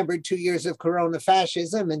quickly remembered 2 years of Corona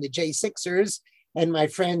fascism and the J6ers and my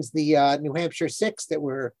friends, the New Hampshire Six that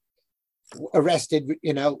were arrested,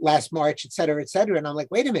 last March, et cetera, et cetera. And I'm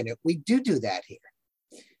like, wait a minute, we do that here.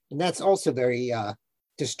 And that's also very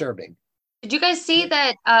disturbing. Did you guys see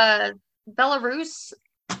that Belarus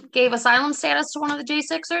gave asylum status to one of the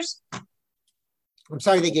J6ers? I'm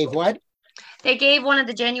sorry, they gave what? They gave one of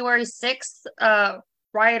the January 6th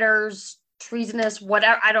rioters, treasonous,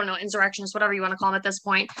 whatever, I don't know, insurrectionists, whatever you want to call them at this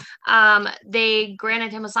point. They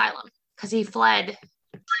granted him asylum because he fled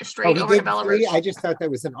straight over to Belarus. Free? I just thought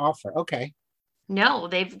that was an offer. Okay. No,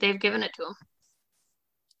 they've given it to him.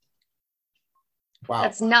 Wow.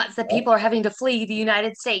 That's nuts that people are having to flee the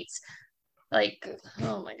United States. Like,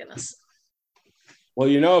 oh my goodness. Well,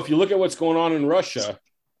 if you look at what's going on in Russia,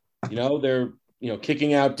 they're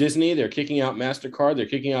kicking out Disney, they're kicking out MasterCard, they're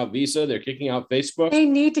kicking out Visa, they're kicking out Facebook. They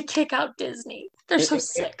need to kick out Disney. They're so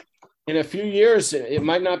sick. In a few years, it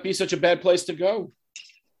might not be such a bad place to go.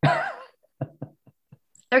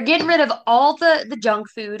 They're getting rid of all the junk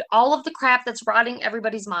food, all of the crap that's rotting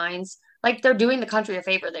everybody's minds. Like, they're doing the country a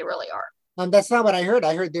favor. They really are. That's not what I heard.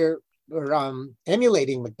 I heard they're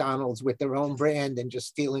emulating McDonald's with their own brand and just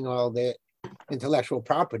stealing all the intellectual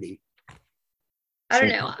property. I don't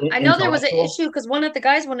know. I know there was an issue because one of the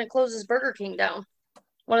guys wanted to close his Burger King down.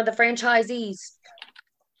 One of the franchisees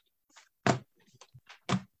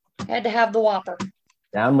had to have the Whopper.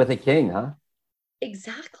 Down with the king, huh?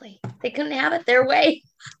 Exactly. They couldn't have it their way.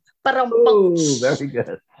 But ooh, very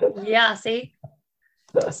good. Yeah, see?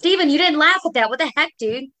 Steven, you didn't laugh at that. What the heck,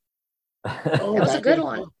 dude? That was a good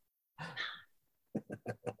one.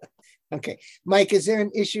 Okay. Mike, is there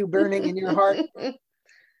an issue burning in your heart?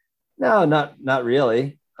 No, not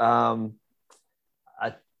really. To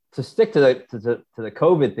stick to the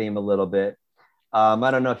COVID theme a little bit,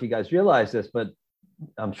 I don't know if you guys realize this, but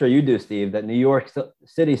I'm sure you do, Steve, that New York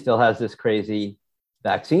City still has this crazy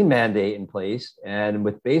vaccine mandate in place. And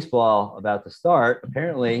with baseball about to start,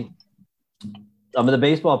 apparently some of the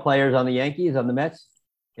baseball players on the Yankees, on the Mets,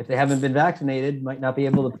 if they haven't been vaccinated, might not be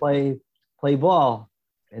able to play ball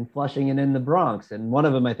in Flushing and in the Bronx. And one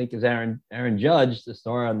of them, I think, is Aaron Judge, the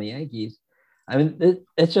star on the Yankees. I mean,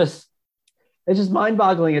 it's just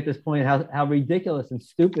mind-boggling at this point how ridiculous and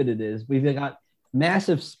stupid it is. We've got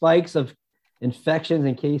massive spikes of infections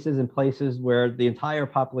and cases in places where the entire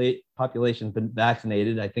population has been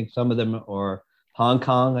vaccinated. I think some of them are Hong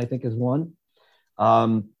Kong, I think, is one.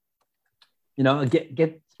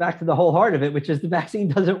 Get back to the whole heart of it, which is the vaccine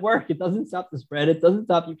doesn't work. It doesn't stop the spread. It doesn't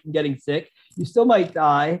stop you from getting sick. You still might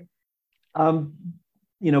die.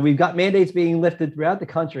 We've got mandates being lifted throughout the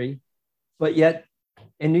country, but yet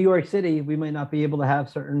in New York City, we might not be able to have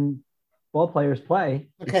certain ball players play.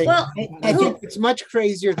 Okay. Well, I think it's much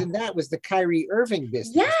crazier than that was the Kyrie Irving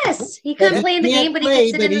business. Yes. He couldn't play in the game, but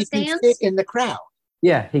he could sit in the stands. Sit in the crowd.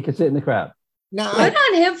 Yeah, he could sit in the crowd. Now, good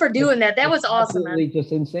on him for doing that. That was awesome. Absolutely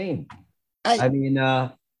just insane. I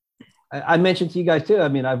mentioned to you guys too. I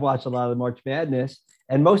mean, I've watched a lot of the March Madness,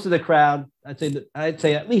 and most of the crowd, I'd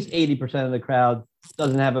say at least 80% of the crowd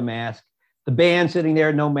doesn't have a mask. The band sitting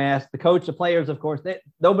there, no mask. The coach, the players, of course,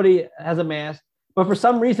 nobody has a mask. But for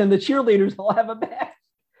some reason, the cheerleaders all have a mask.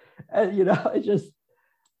 And,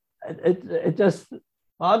 it just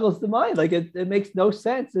boggles the mind. Like it makes no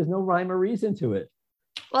sense. There's no rhyme or reason to it.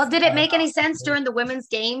 Well, did it make any sense during the women's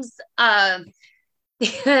games? The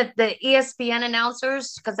ESPN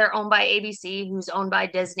announcers, because they're owned by ABC, who's owned by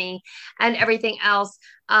Disney, and everything else,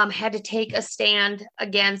 had to take a stand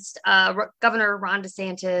against Governor Ron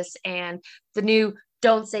DeSantis and the new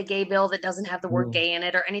 "Don't Say Gay" bill that doesn't have the word "gay" in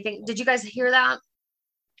it or anything. Did you guys hear that?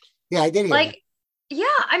 Yeah, I did hear that. Yeah,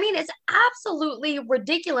 I mean, it's absolutely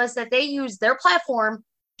ridiculous that they use their platform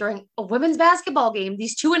during a women's basketball game,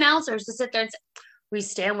 these two announcers, to sit there and say, we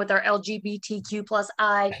stand with our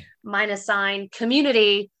LGBTQ+I-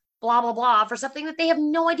 community, blah, blah, blah, for something that they have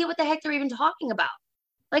no idea what the heck they're even talking about.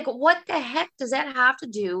 Like, what the heck does that have to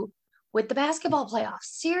do with the basketball playoffs?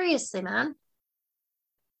 Seriously, man.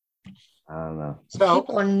 I don't know. So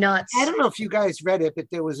people are nuts. I don't know if you guys read it, but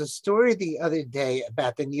there was a story the other day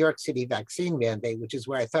about the New York City vaccine mandate, which is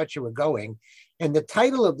where I thought you were going. And the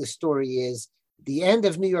title of the story is "The End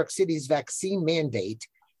of New York City's Vaccine Mandate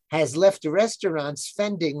Has Left Restaurants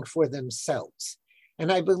Fending for Themselves." And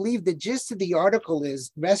I believe the gist of the article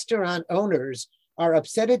is restaurant owners are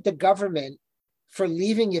upset at the government for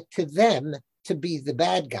leaving it to them to be the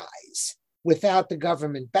bad guys without the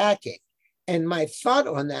government backing. And my thought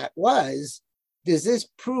on that was, does this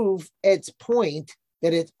prove Ed's point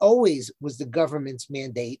that it always was the government's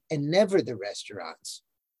mandate and never the restaurants?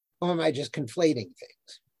 Or am I just conflating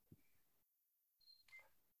things?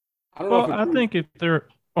 I think if they're...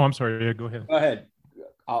 Oh, I'm sorry. Yeah, go ahead. Go ahead.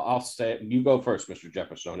 I'll say it. You go first, Mr.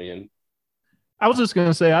 Jeffersonian. I was just going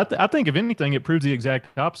to say, I think if anything, it proves the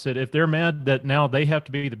exact opposite. If they're mad that now they have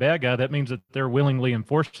to be the bad guy, that means that they're willingly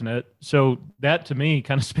enforcing it. So that to me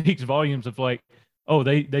kind of speaks volumes of like, oh,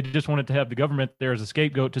 they just wanted to have the government there as a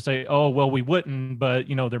scapegoat to say, oh, well, we wouldn't, but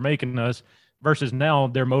they're making us, versus now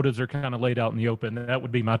their motives are kind of laid out in the open. That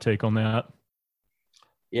would be my take on that.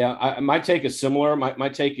 Yeah, my take is similar. My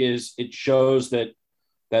take is it shows that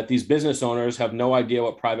these business owners have no idea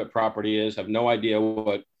what private property is, have no idea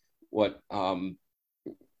what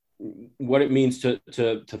it means to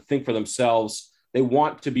think for themselves. They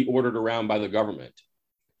want to be ordered around by the government.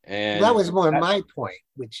 And that was more my point,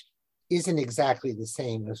 which isn't exactly the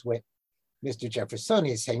same as what Mr.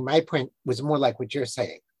 Jeffersonian is saying. My point was more like what you're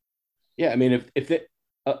saying. Yeah, I mean, if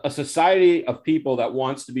a society of people that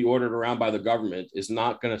wants to be ordered around by the government is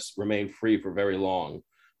not going to remain free for very long,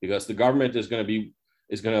 because the government is going to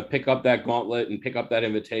pick up that gauntlet and pick up that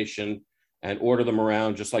invitation and order them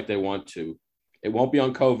around just like they want to. It won't be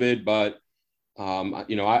on COVID, but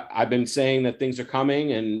I've been saying that things are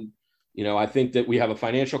coming, and I think that we have a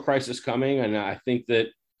financial crisis coming, and I think that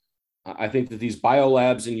these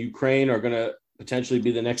biolabs in Ukraine are going to potentially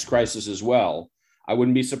be the next crisis as well. I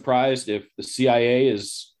wouldn't be surprised if the CIA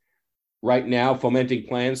is right now fomenting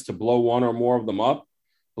plans to blow one or more of them up,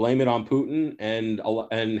 blame it on Putin,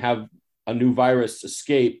 and have a new virus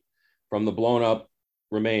escape from the blown up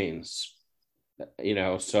remains.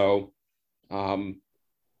 So I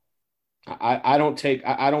don't think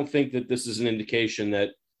that this is an indication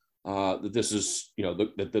that this is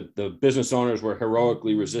that the business owners were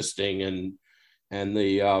heroically resisting and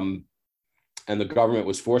the government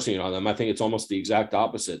was forcing it on them. I think it's almost the exact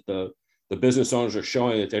opposite. The business owners are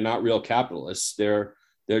showing that they're not real capitalists. They're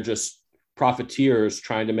just profiteers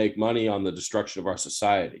trying to make money on the destruction of our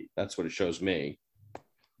society. That's what it shows me.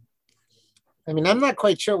 I mean, I'm not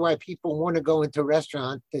quite sure why people want to go into a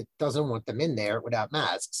restaurant that doesn't want them in there without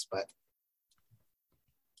masks, but.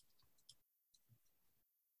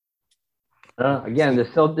 Again,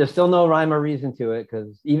 there's still no rhyme or reason to it,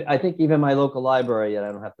 because I think even my local library,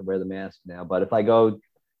 I don't have to wear the mask now. But if I go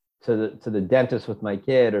to the dentist with my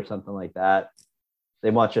kid or something like that, they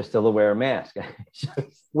want you still to wear a mask.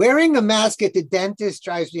 Wearing a mask at the dentist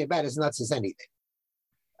drives me about as nuts as anything.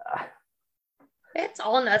 It's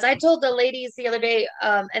all nuts. I told the ladies the other day,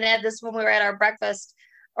 and at this when we were at our breakfast,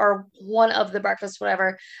 or one of the breakfasts,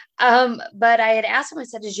 whatever. But I had asked them, I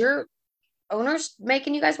said, is your owner's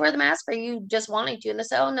making you guys wear the mask? Or are you just wanting to? And they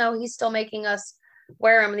said, oh no, he's still making us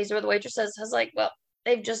wear them. And these were the waitresses. I was like, well,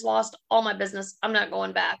 they've just lost all my business. I'm not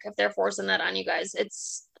going back if they're forcing that on you guys.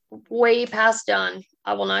 It's way past done.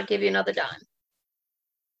 I will not give you another dime.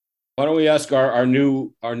 Why don't we ask our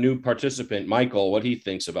new participant, Michael, what he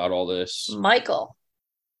thinks about all this? Michael,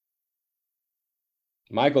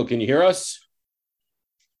 can you hear us?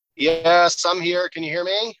 Yes, I'm here. Can you hear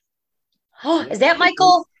me? Oh, is that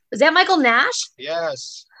Michael? Is that Michael Nash?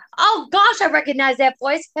 Yes. Oh gosh, I recognize that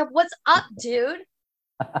voice. What's up, dude?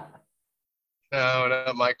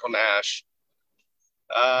 No, Michael Nash.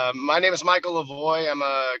 My name is Michael Lavoie. I'm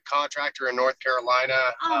a contractor in North Carolina.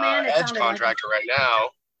 Oh man, edge contractor right now.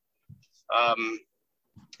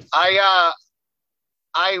 I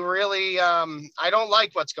really I don't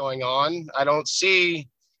like what's going on. I don't see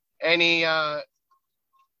anything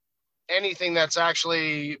that's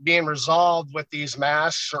actually being resolved with these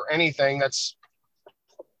masks or anything that's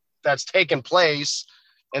taken place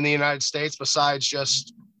in the United States besides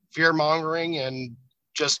just fear mongering and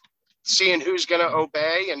just seeing who's going to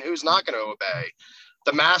obey and who's not going to obey.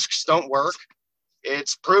 The masks don't work.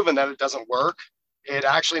 It's proven that it doesn't work. It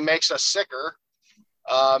actually makes us sicker,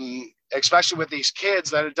 especially with these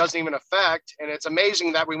kids that it doesn't even affect. And it's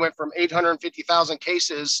amazing that we went from 850,000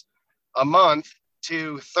 cases a month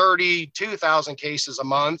to 32,000 cases a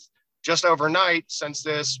month just overnight since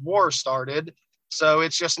this war started. So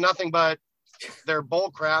it's just nothing but their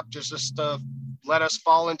bull crap just to let us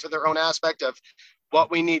fall into their own aspect of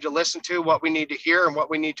what we need to listen to, what we need to hear, and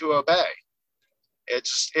what we need to obey.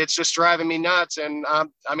 It's just driving me nuts. And I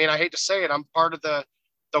mean, I hate to say it, I'm part of the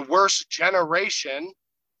worst generation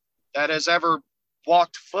that has ever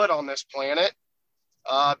walked foot on this planet,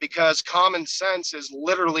 because common sense is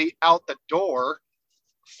literally out the door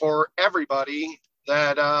for everybody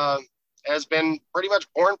that has been pretty much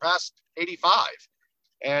born past 85.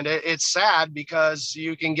 And it's sad because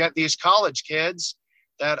you can get these college kids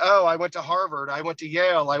that, oh, I went to Harvard, I went to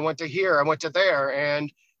Yale, I went to here, I went to there.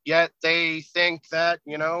 And yet they think that,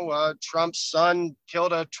 Trump's son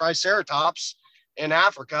killed a triceratops in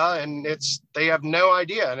Africa, and they have no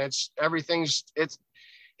idea. And it's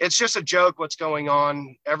just a joke what's going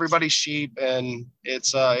on. Everybody's sheep, and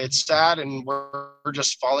it's sad, and we're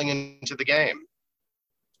just falling into the game.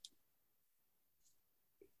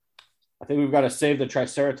 I think we've got to save the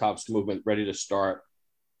Triceratops movement ready to start.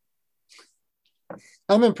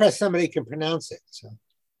 I'm impressed somebody can pronounce it. So.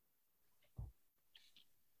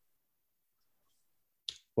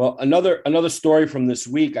 Well, another story from this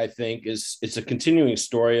week, I think, is it's a continuing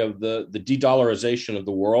story of the de-dollarization of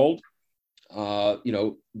the world.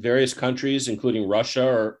 Various countries, including Russia,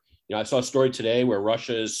 or I saw a story today where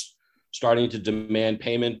Russia is starting to demand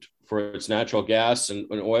payment for its natural gas and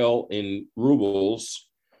oil in rubles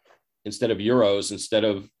instead of euros,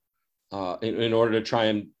 in order to try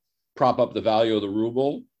and prop up the value of the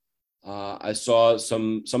ruble. I saw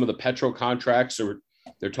some of the petro contracts,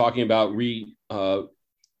 they're talking about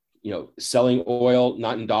selling oil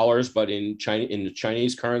not in dollars but in the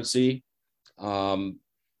Chinese currency. I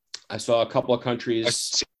saw a couple of countries. I've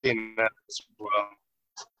seen that as well.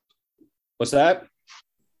 What's that?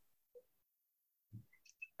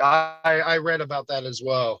 I read about that as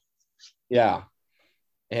well. Yeah.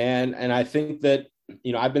 And I think that,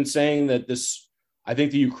 I've been saying that I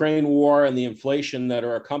think the Ukraine war and the inflation that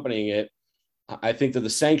are accompanying it, I think that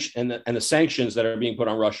the sanctions that are being put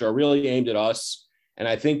on Russia are really aimed at us. And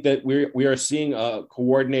I think that we are seeing a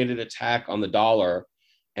coordinated attack on the dollar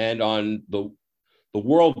and on the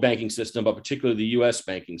world banking system, but particularly the U.S.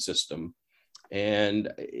 banking system. And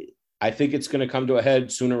I think it's going to come to a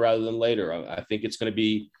head sooner rather than later. I think it's going to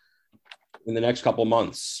be in the next couple of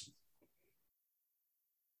months.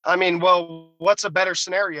 I mean, well, what's a better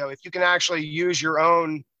scenario if you can actually use your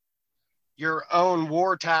own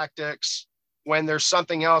war tactics when there's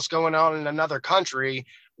something else going on in another country?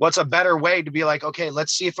 What's a better way to be like, okay,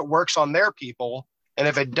 let's see if it works on their people, and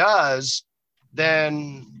if it does,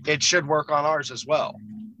 then it should work on ours as well.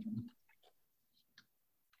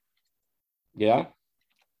 Yeah.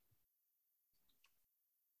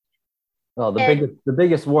 Well, the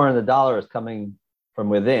biggest war on the dollar is coming from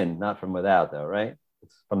within, not from without, though, right?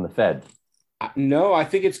 It's from the Fed. No, I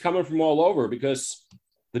think it's coming from all over, because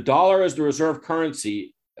the dollar is the reserve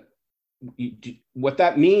currency. What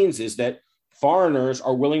that means is that foreigners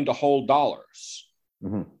are willing to hold dollars.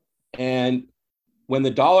 Mm-hmm. And when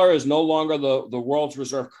the dollar is no longer the world's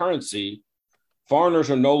reserve currency, foreigners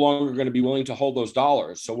are no longer going to be willing to hold those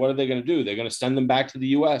dollars. So what are they going to do? They're going to send them back to the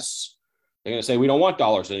US. They're going to say, we don't want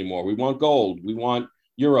dollars anymore. We want gold. We want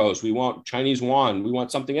euros. We want Chinese yuan. We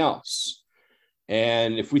want something else.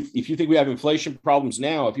 And if you think we have inflation problems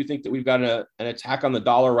now, if you think that we've got an attack on the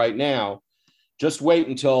dollar right now, just wait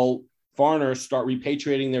until foreigners start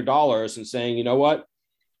repatriating their dollars and saying, you know what?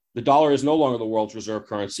 The dollar is no longer the world's reserve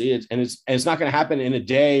currency. It's not going to happen in a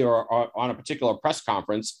day or on a particular press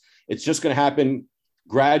conference. It's just going to happen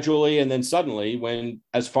gradually and then suddenly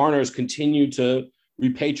as foreigners continue to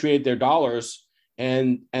repatriate their dollars,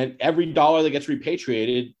 and every dollar that gets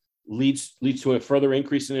repatriated leads to a further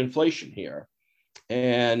increase in inflation here.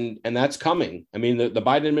 And that's coming. I mean, the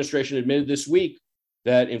Biden administration admitted this week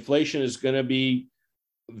that inflation is going to be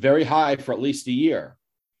very high for at least a year.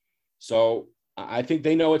 So I think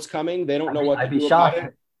they know it's coming. They don't know what to do about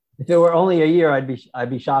it. If it were only a year, I'd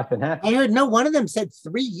be shocked and happy. I heard one of them said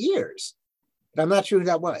 3 years, but I'm not sure who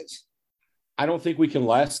that was. I don't think we can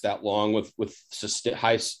last that long with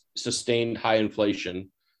sustained high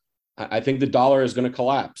inflation. I think the dollar is going to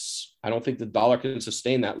collapse. I don't think the dollar can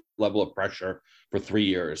sustain that level of pressure for 3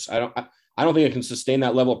 years. I don't think it can sustain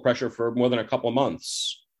that level of pressure for more than a couple of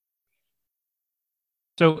months.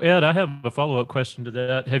 So, Ed, I have a follow-up question to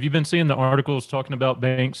that. Have you been seeing the articles talking about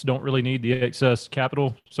banks don't really need the excess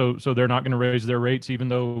capital, so they're not going to raise their rates even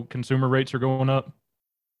though consumer rates are going up?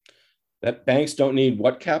 That banks don't need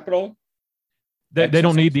what capital? They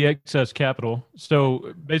don't need the excess capital.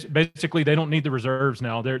 So basically, they don't need the reserves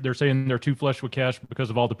now. They're saying they're too flush with cash because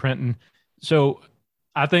of all the printing. So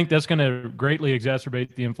I think that's going to greatly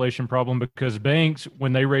exacerbate the inflation problem, because banks,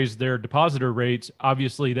 when they raise their depositor rates,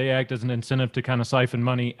 obviously they act as an incentive to kind of siphon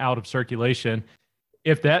money out of circulation.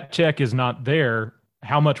 If that check is not there,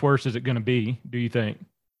 how much worse is it going to be, do you think?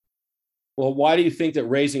 Well, why do you think that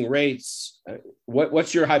raising rates,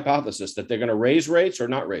 what's your hypothesis, that they're going to raise rates or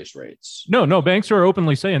not raise rates? No, banks are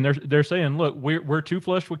openly saying, they're saying, look, we're too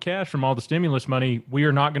flush with cash from all the stimulus money. We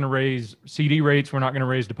are not going to raise CD rates. We're not going to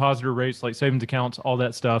raise depositor rates like savings accounts, all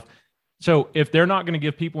that stuff. So if they're not going to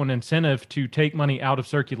give people an incentive to take money out of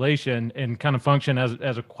circulation and kind of function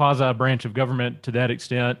as a quasi branch of government to that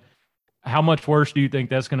extent, how much worse do you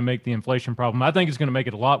think that's going to make the inflation problem? I think it's going to make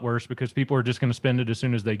it a lot worse, because people are just going to spend it as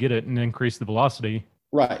soon as they get it and increase the velocity.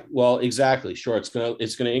 Right. Well, exactly. Sure. It's going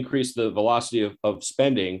to increase the velocity of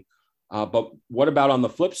spending. But what about on the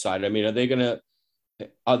flip side? I mean,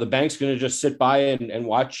 are the banks going to just sit by and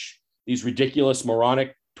watch these ridiculous,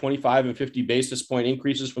 moronic 25 and 50 basis point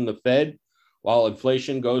increases from the Fed while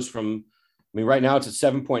inflation goes from, I mean, right now it's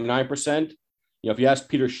at 7.9%. You know, if you ask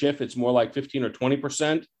Peter Schiff, it's more like 15 or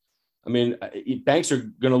 20%. I mean, banks are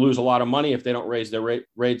going to lose a lot of money if they don't raise their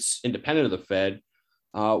rates independent of the Fed.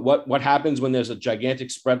 What happens when there's a gigantic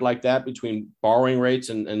spread like that between borrowing rates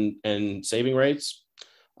and saving rates?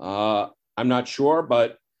 I'm not sure,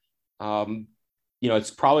 but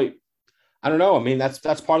it's probably, I don't know. I mean,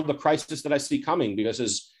 that's part of the crisis that I see coming,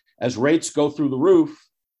 because as rates go through the roof,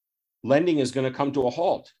 lending is going to come to a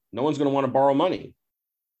halt. No one's going to want to borrow money.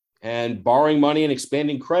 And borrowing money and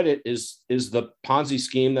expanding credit is the Ponzi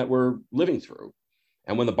scheme that we're living through.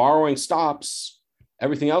 And when the borrowing stops,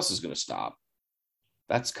 everything else is going to stop.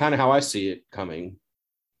 That's kind of how I see it coming.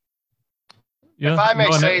 Yeah, if I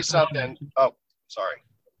may say something. Oh, sorry.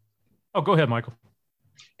 Oh, go ahead, Michael.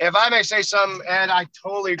 If I may say something, Ed, I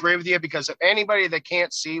totally agree with you, because if anybody that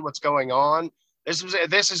can't see what's going on, this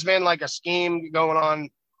has been like a scheme going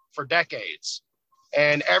on for decades.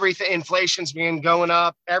 And everything, inflation's been going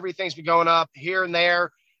up. Everything's been going up here and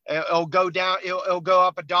there. It'll go down. It'll go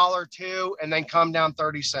up $1 or $2, and then come down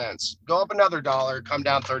 30 cents. Go up another $1, come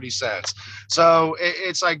down 30 cents. So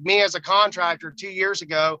it's like me as a contractor 2 years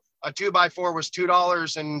ago, a 2x4 was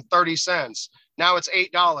 $2.30. Now it's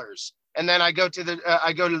 $8. And then I go to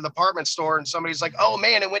the department store, and somebody's like, "Oh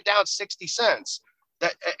man, it went down 60 cents."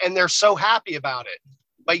 And they're so happy about it,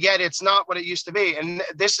 but yet it's not what it used to be. And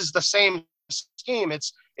this is the same scheme.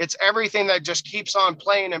 It's everything that just keeps on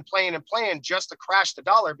playing and playing and playing just to crash the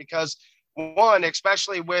dollar, because one,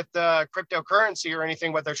 especially with cryptocurrency or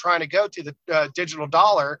anything, what they're trying to go to the digital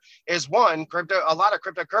dollar is one, a lot of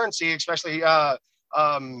cryptocurrency, especially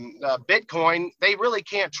Bitcoin, they really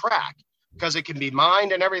can't track because it can be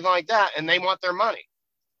mined and everything like that. And they want their money.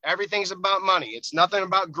 Everything's about money. It's nothing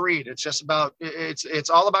about greed. It's just about, it's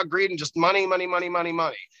all about greed and just money, money, money, money,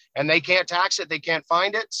 money. And they can't tax it. They can't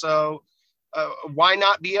find it. So why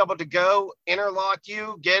not be able to go interlock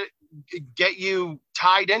you, get you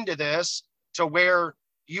tied into this to where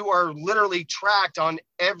you are literally tracked on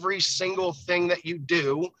every single thing that you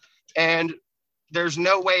do, and there's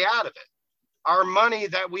no way out of it. Our money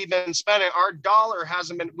that we've been spending, our dollar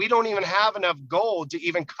hasn't been, we don't even have enough gold to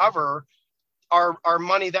even cover our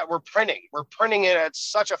money that we're printing. We're printing it at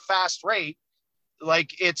such a fast rate, like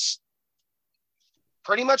it's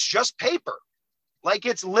pretty much just paper. Like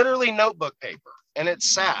it's literally notebook paper, and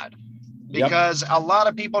it's sad because a lot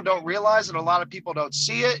of people don't realize it. A lot of people don't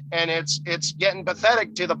see it. And it's getting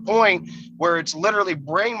pathetic to the point where it's literally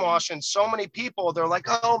brainwashing so many people. They're like,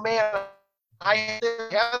 oh man, I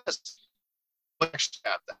have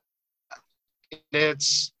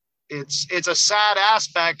this. It's a sad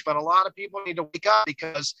aspect, but a lot of people need to wake up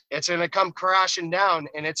because it's going to come crashing down,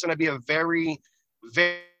 and it's going to be a very,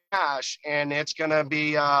 very crash, and it's going to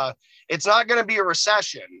be, it's not going to be a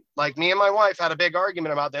recession. Like me and my wife had a big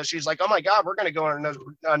argument about this. She's like, oh my God, we're going to go in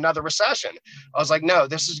another recession. I was like, no,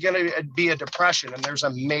 this is going to be a depression. And there's a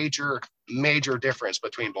major, major difference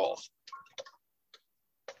between both.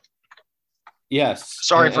 Yes.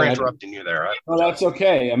 Sorry for interrupting you there. No, that's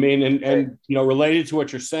okay. I mean, and you know, related to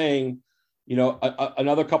what you're saying, you know,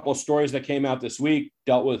 another couple of stories that came out this week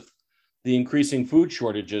dealt with the increasing food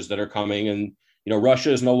shortages that are coming. And you know,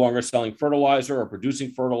 Russia is no longer selling fertilizer or producing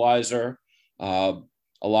fertilizer. A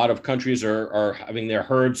lot of countries are having their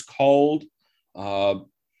herds culled.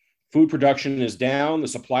 Food production is down. The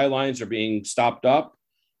supply lines are being stopped up.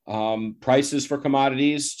 Prices for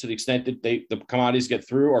commodities, to the extent that the commodities get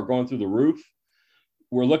through, are going through the roof.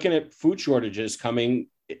 We're looking at food shortages coming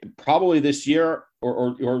probably this year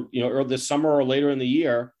or you know, or this summer or later in the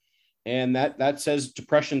year. And that says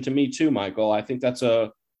depression to me too, Michael. I think that's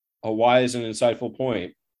a wise and insightful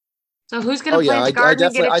point. So who's going to plant the garden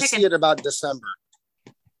and get a chicken? I see it about December.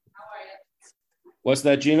 What's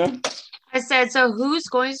that, Gina? I said, so who's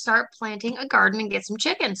going to start planting a garden and get some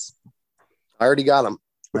chickens? I already got them.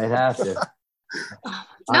 I have to.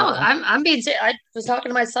 No, I'm being serious. I was talking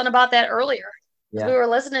to my son about that earlier. Yeah. We were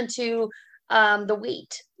listening to the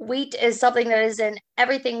wheat. Wheat is something that is in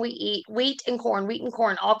everything we eat. Wheat and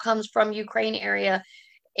corn all comes from Ukraine area.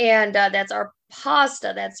 And that's our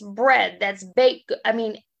pasta, that's bread, that's baked. I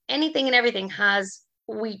mean, anything and everything has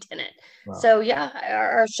wheat in it. Wow. So yeah,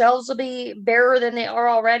 our shelves will be barer than they are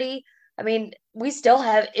already. I mean, we still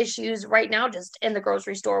have issues right now just in the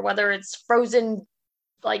grocery store, whether it's frozen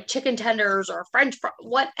like chicken tenders or French fries,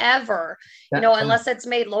 whatever, you know, unless it's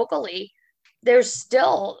made locally, there's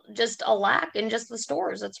still just a lack in just the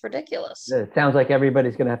stores. It's ridiculous. It sounds like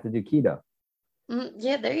everybody's going to have to do keto.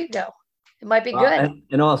 Yeah, there you go. It might be good.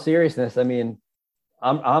 In all seriousness, I mean,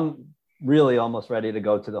 I'm really almost ready to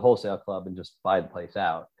go to the wholesale club and just buy the place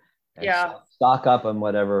out. And stock up on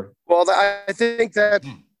whatever. Well, I think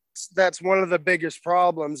that's one of the biggest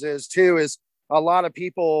problems is a lot of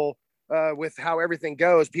people with how everything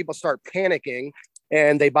goes, people start panicking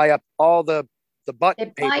and they buy up all the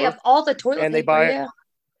button paper. They buy up all the toilet and paper, they buy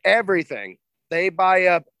everything. They buy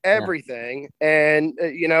up everything. And,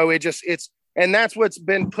 you know, and that's what's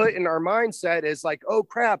been put in our mindset is like, oh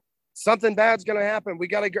crap, something bad's going to happen. We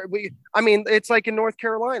got to go. I mean, it's like in North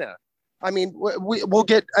Carolina. I mean, we'll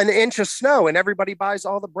get an inch of snow and everybody buys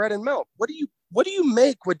all the bread and milk. What do you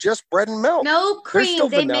make with just bread and milk? No cream. There's still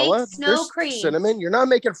vanilla. Make snow cream. Cinnamon. You're not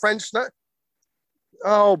making French snow.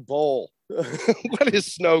 Oh, bull. What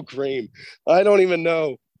is snow cream? I don't even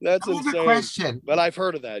know. That's insane. Question. But I've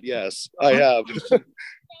heard of that. Yes, I have.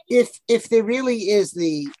 If there really is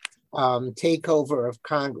the takeover of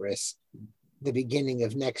Congress, the beginning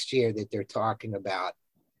of next year that they're talking about,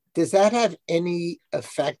 does that have any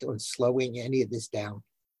effect on slowing any of this down?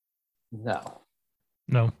 No.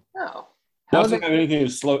 Doesn't have anything to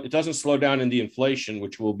slow. It doesn't slow down in the inflation,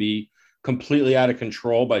 which will be completely out of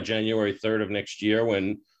control by January 3rd of next year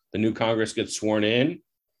when the new Congress gets sworn in.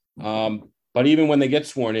 But even when they get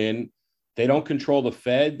sworn in, they don't control the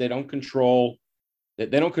Fed. They don't control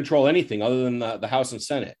anything other than the House and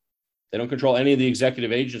Senate. They don't control any of the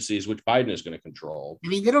executive agencies, which Biden is going to control. I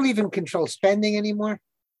mean, they don't even control spending anymore.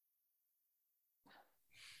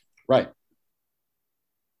 Right.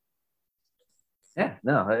 Yeah,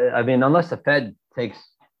 no, I mean, unless the Fed takes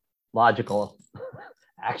logical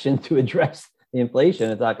action to address the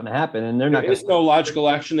inflation, it's not going to happen. And they're not. There's no logical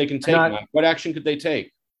action they can take. What action could they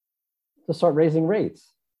take? To start raising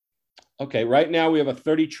rates. Okay, right now we have a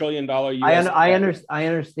 $30 trillion US. I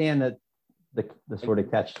understand that the sort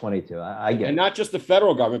of catch-22. I get and it. not just the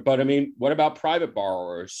federal government, but I mean, what about private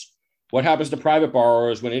borrowers? What happens to private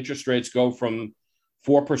borrowers when interest rates go from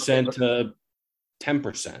 4% to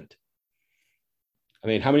 10%? I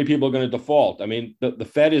mean, how many people are going to default? I mean, the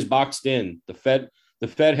Fed is boxed in. The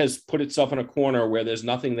Fed has put itself in a corner where there's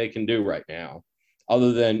nothing they can do right now,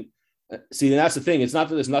 other than see. And that's the thing. It's not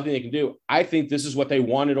that there's nothing they can do. I think this is what they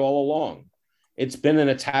wanted all along. It's been an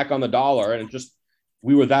attack on the dollar, and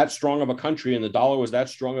we were that strong of a country, and the dollar was that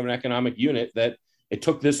strong of an economic unit that it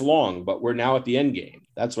took this long. But we're now at the end game.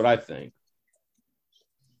 That's what I think.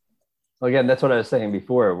 Well, again, that's what I was saying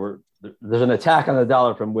before. There's an attack on the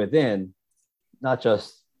dollar from within, not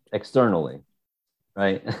just externally,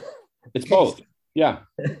 right? It's both. Yeah.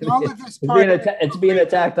 It's being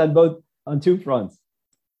attacked on two fronts.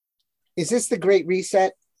 Is this the Great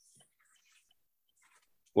Reset?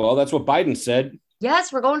 Well, that's what Biden said.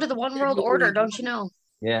 Yes, we're going to the one world order, don't you know?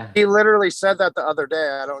 Yeah. He literally said that the other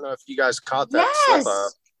day. I don't know if you guys caught that. Yes.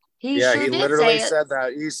 Stuff. He literally said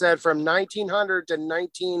that. He said from 1900 to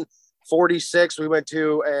 1946, we went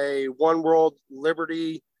to a one world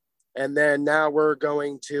liberty, and then now we're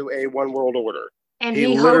going to a one world order. And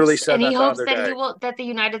he hopes that the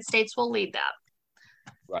United States will lead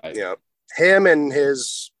that. Right. Yeah. Him and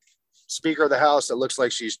his Speaker of the House, it looks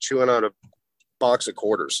like she's chewing on a box of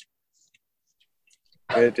quarters.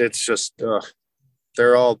 It's just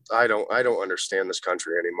they're all I don't understand this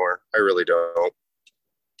country anymore. I really don't.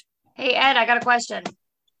 Hey Ed, I got a question.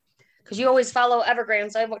 Because you always follow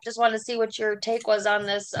Evergrande, so I just wanted to see what your take was on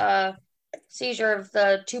this seizure of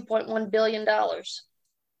the $2.1 billion.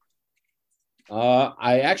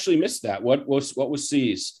 I actually missed that. What was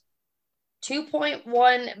seized?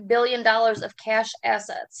 $2.1 billion of cash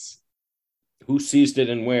assets. Who seized it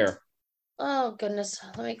and where? Oh goodness,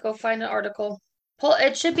 let me go find an article.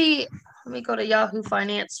 It should be. Let me go to Yahoo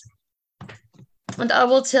Finance, and I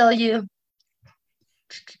will tell you.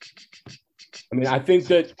 I mean, I think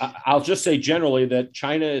that I'll just say generally that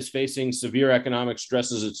China is facing severe economic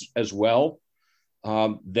stresses as well.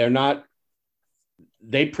 They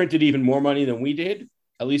printed even more money than we did,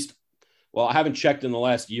 at least. Well, I haven't checked in the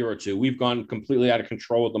last year or two. We've gone completely out of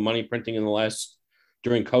control with the money printing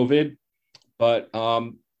during COVID, but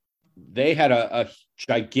they had a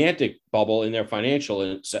gigantic bubble in their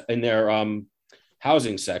in their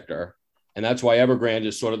housing sector. And that's why Evergrande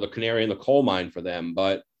is sort of the canary in the coal mine for them.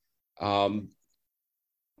 But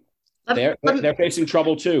they're facing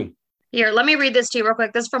trouble too. Here, let me read this to you real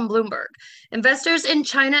quick. This is from Bloomberg. Investors in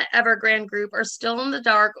China Evergrande Group are still in the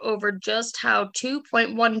dark over just how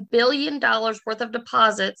 $2.1 billion worth of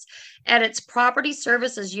deposits at its property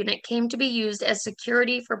services unit came to be used as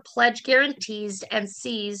security for pledge guarantees and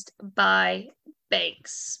seized by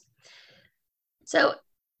banks. So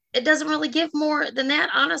it doesn't really give more than that,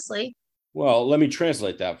 honestly. Well, let me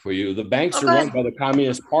translate that for you. The banks are run by the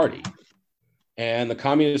Communist Party. And the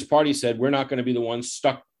Communist Party said, we're not going to be the ones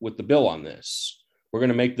stuck with the bill on this. We'll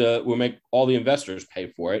make all the investors pay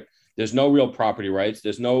for it. There's no real property rights.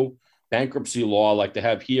 There's no bankruptcy law like they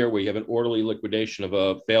have here, where you have an orderly liquidation of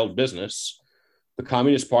a failed business. The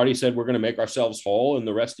Communist Party said, we're going to make ourselves whole, and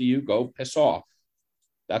the rest of you go piss off.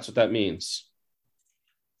 That's what that means.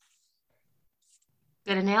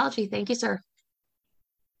 Good analogy. Thank you, sir.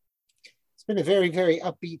 It's been a very, very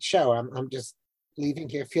upbeat show. I'm just leaving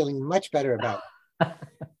here feeling much better about it.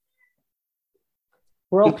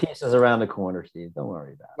 World peace is around the corner, Steve. Don't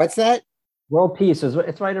worry about it. What's that? World peace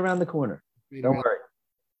it's right around the corner. Don't worry.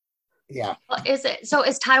 Yeah. Well,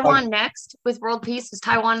 is Taiwan next with world peace? Is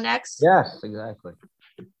Taiwan next? Yes, exactly.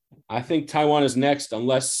 I think Taiwan is next,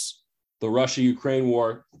 unless the Russia-Ukraine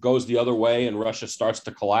war goes the other way and Russia starts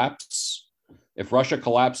to collapse. If Russia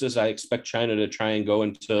collapses, I expect China to try and go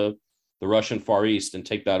into the Russian Far East and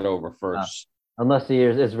take that over first. Unless the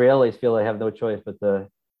Israelis feel they have no choice but to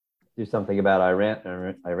do something about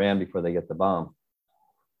Iran before they get the bomb.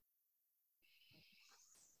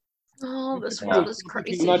 Oh, this world is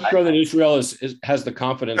crazy. I'm not sure that Israel has the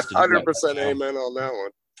confidence to 100% amen on that one.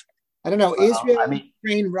 I don't know. Israel,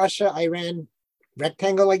 Ukraine, Russia, Iran,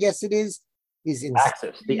 rectangle, I guess it is in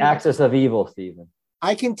the axis of evil, Stephen.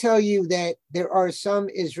 I can tell you that there are some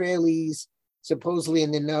Israelis supposedly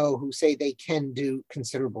in the know who say they can do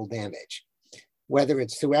considerable damage, whether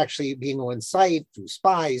it's through actually being on site, through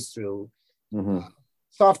spies, through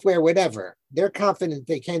software, whatever. They're confident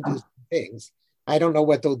they can do things. I don't know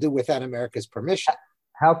what they'll do without America's permission.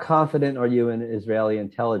 How confident are you in Israeli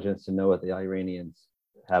intelligence to know what the Iranians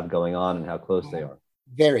have going on and how close they are?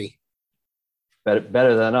 Very.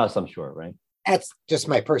 Better than us, I'm sure, right? That's just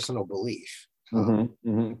my personal belief. So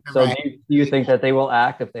do you think that they will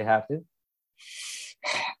act if they have to?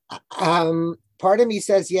 Part of me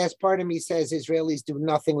says yes. Part of me says Israelis do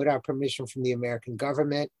nothing without permission from the American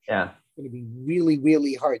government. Yeah. It's going to be really,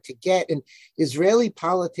 really hard to get. And Israeli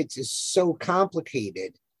politics is so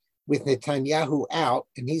complicated with Netanyahu out,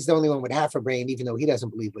 and he's the only one with half a brain, even though he doesn't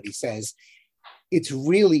believe what he says. It's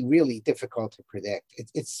really, really difficult to predict.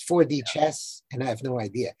 It's 4D chess, and I have no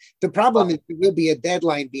idea. The problem is there will be a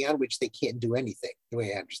deadline beyond which they can't do anything, the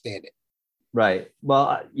way I understand it. Right.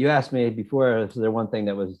 Well, you asked me before, is there one thing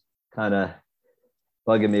that was kind of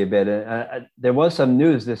bugging me a bit? There was some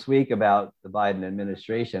news this week about the Biden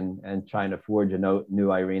administration and trying to forge a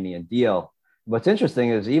new Iranian deal. What's interesting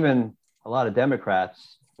is even a lot of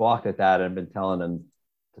Democrats balked at that and have been telling them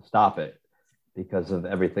to stop it because of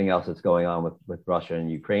everything else that's going on with Russia and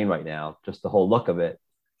Ukraine right now. Just the whole look of it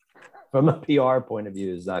from a PR point of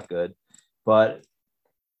view is not good. But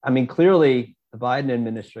I mean, clearly the Biden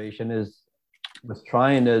administration was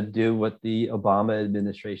trying to do what the Obama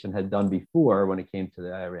administration had done before when it came to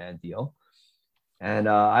the Iran deal. And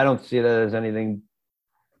I don't see that as anything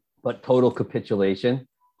but total capitulation,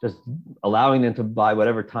 just allowing them to buy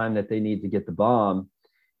whatever time that they need to get the bomb.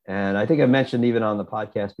 And I think I mentioned even on the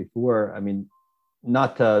podcast before, I mean,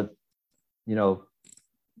 not to,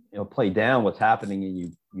 play down what's happening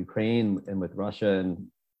in Ukraine and with Russia, and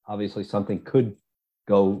obviously something could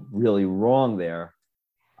go really wrong there.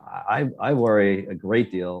 I worry a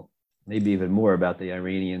great deal, maybe even more, about the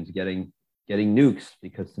Iranians getting nukes,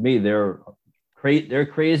 because to me they're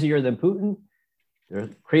crazier than Putin. They're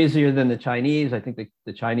crazier than the Chinese. I think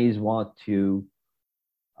the Chinese want to,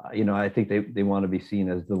 I think they want to be seen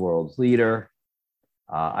as the world's leader.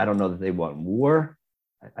 I don't know that they want war.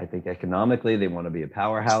 I think economically they want to be a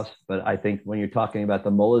powerhouse. But I think when you're talking about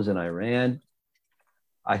the mullahs in Iran,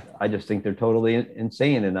 I just think they're totally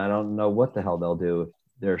insane, and I don't know what the hell they'll do if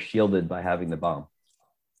they're shielded by having the bomb.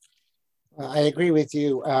 I agree with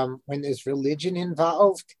you. When there's religion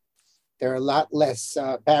involved, there are a lot less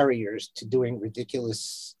barriers to doing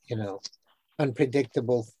ridiculous,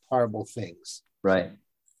 unpredictable, horrible things. Right.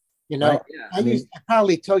 Right, yeah. I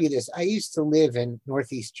probably told you this. I used to live in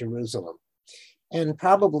Northeast Jerusalem, and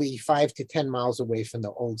probably 5 to 10 miles away from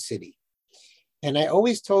the old city. And I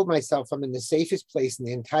always told myself I'm in the safest place in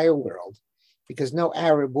the entire world, because no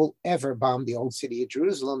Arab will ever bomb the old city of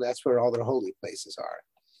Jerusalem. That's where all their holy places are.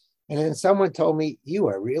 And then someone told me, you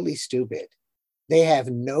are really stupid. They have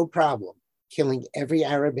no problem killing every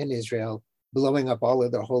Arab in Israel, blowing up all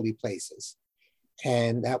of their holy places.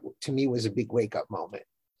 And that, to me, was a big wake-up moment.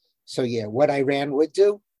 So yeah, what Iran would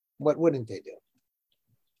do, what wouldn't they do?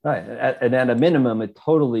 Right. And at a minimum, it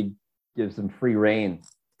totally gives them free rein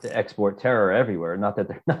to export terror everywhere. Not that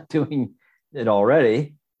they're not doing it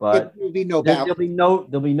already, but there'll be no balance.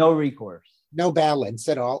 There'll be no recourse. No balance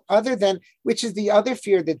at all, other than, which is the other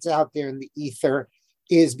fear that's out there in the ether,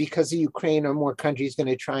 is because of Ukraine or more countries going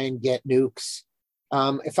to try and get nukes.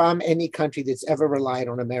 If I'm any country that's ever relied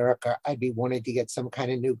on America, I'd be wanting to get some kind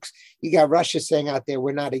of nukes. You got Russia saying out there,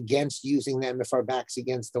 we're not against using them if our backs are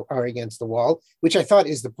against the wall, which I thought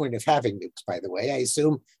is the point of having nukes, by the way. I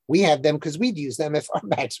assume we have them because we'd use them if our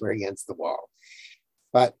backs were against the wall.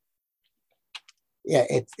 But yeah,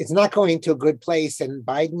 it's not going to a good place, and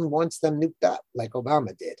Biden wants them nuked up like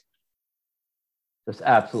Obama did. That's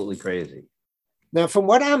absolutely crazy. Now, from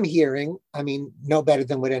what I'm hearing, I mean, no better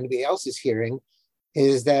than what anybody else is hearing,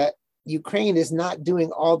 is that Ukraine is not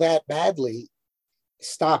doing all that badly,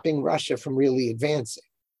 stopping Russia from really advancing.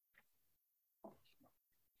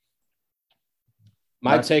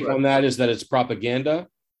 My take on that is that it's propaganda,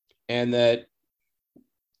 and that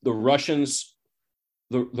the Russians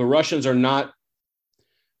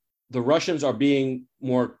are being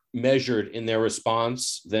more measured in their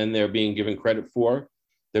response than they're being given credit for.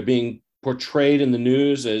 They're being portrayed in the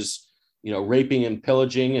news as, raping and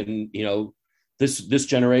pillaging, and, this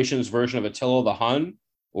generation's version of Attila the Hun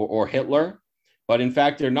or Hitler, but in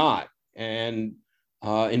fact they're not. And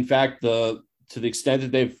in fact, to the extent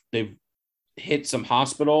that they've hit some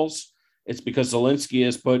hospitals, it's because Zelensky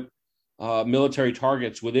has put military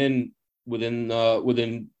targets within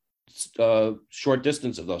short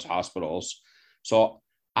distance of those hospitals. So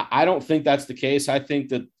I don't think that's the case. I think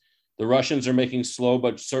that the Russians are making slow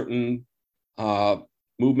but certain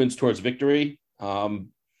movements towards victory.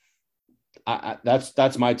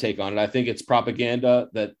 That's my take on it. I think it's propaganda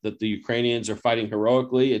that the Ukrainians are fighting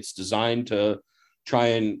heroically. It's designed to try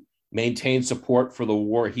and maintain support for the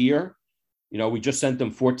war here. We just sent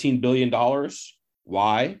them $14 billion.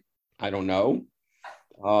 Why? I don't know.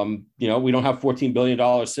 We don't have $14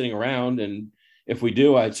 billion sitting around. And if we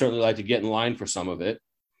do, I'd certainly like to get in line for some of it.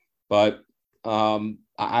 But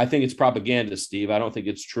I think it's propaganda, Steve. I don't think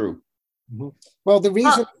it's true. Mm-hmm. Well, the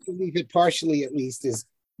reason I believe it, partially at least, is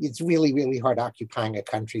it's really, really hard occupying a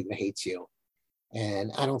country that hates you.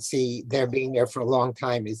 And I don't see their being there for a long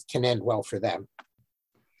time can end well for them.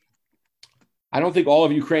 I don't think all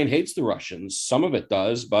of Ukraine hates the Russians. Some of it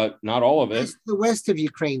does, but not all of it. The west of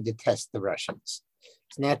Ukraine detests the Russians.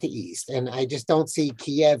 It's not the east. And I just don't see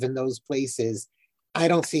Kiev and those places. I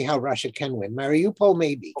don't see how Russia can win. Mariupol,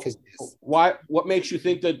 maybe. Why? What makes you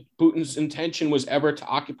think that Putin's intention was ever to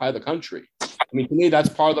occupy the country? I mean, to me, that's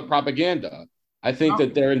part of the propaganda. I think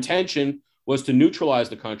that their intention was to neutralize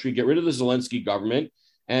the country, get rid of the Zelensky government,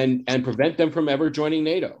 and prevent them from ever joining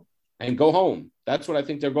NATO and go home. That's what I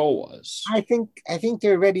think their goal was. I think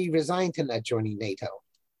they're already resigned to not joining NATO.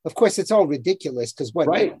 Of course, it's all ridiculous because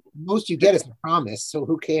most you get is a promise, so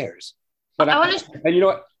who cares? But and you know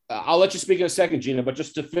what? I'll let you speak in a second, Gina. But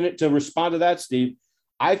just to respond to that, Steve,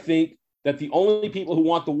 I think that the only people who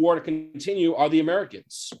want the war to continue are the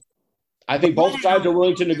Americans. I think both sides are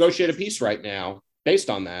willing to negotiate a peace right now, based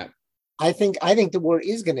on that. I think the war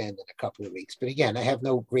is going to end in a couple of weeks. But again, I have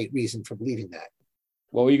no great reason for believing that.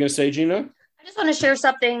 What were you going to say, Gina? I just want to share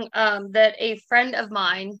something that a friend of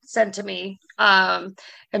mine sent to me. And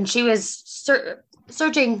she was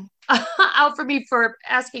searching out for me for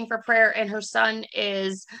asking for prayer. And her son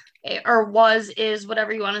is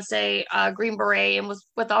whatever you want to say, Green Beret, and was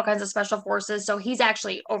with all kinds of special forces. So he's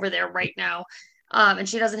actually over there right now. And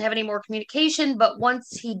she doesn't have any more communication. But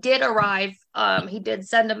once he did arrive, he did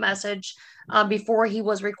send a message before he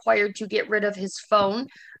was required to get rid of his phone.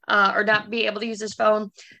 Or not be able to use his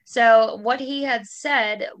phone. So what he had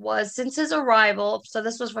said was, since his arrival, so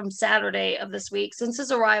this was from Saturday of this week, since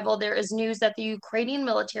his arrival, there is news that the Ukrainian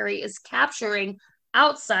military is capturing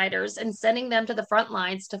outsiders and sending them to the front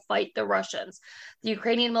lines to fight the Russians. The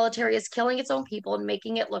Ukrainian military is killing its own people and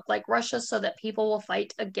making it look like Russia so that people will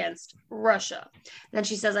fight against Russia. And then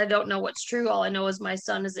she says, I don't know what's true. All I know is my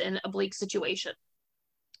son is in a bleak situation.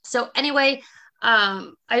 So anyway,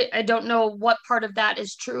 I don't know what part of that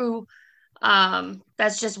is true.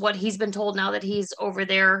 That's just what he's been told now that he's over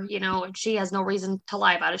there, and she has no reason to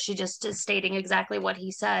lie about it. She just is stating exactly what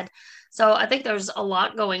he said. So I think there's a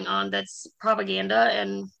lot going on that's propaganda,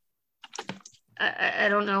 and I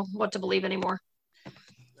don't know what to believe anymore.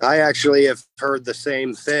 I actually have heard the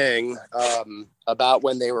same thing about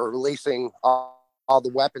when they were releasing all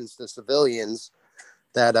the weapons to civilians,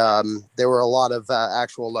 that there were a lot of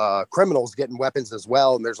actual criminals getting weapons as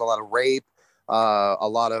well. And there's a lot of rape, a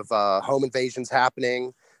lot of home invasions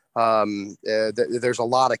happening. There's a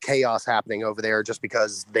lot of chaos happening over there just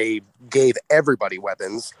because they gave everybody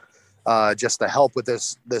weapons just to help with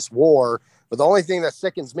this war. But the only thing that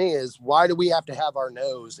sickens me is, why do we have to have our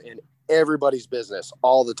nose in everybody's business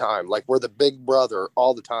all the time? Like we're the big brother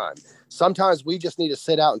all the time. Sometimes we just need to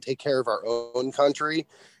sit out and take care of our own country.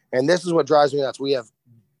 And this is what drives me nuts. We have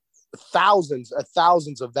thousands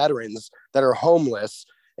of veterans that are homeless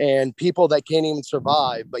and people that can't even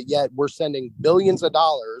survive, but yet we're sending billions of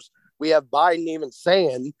dollars. We have Biden even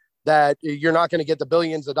saying that you're not going to get the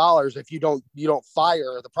billions of dollars if you don't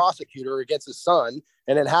fire the prosecutor against his son.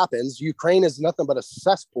 And it happens. Ukraine is nothing but a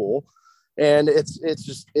cesspool. And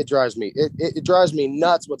it drives me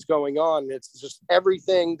nuts what's going on. It's just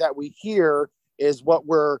everything that we hear is what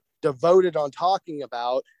we're devoted on talking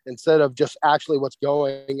about, instead of just actually what's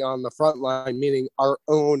going on the front line, meaning our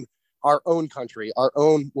own country, our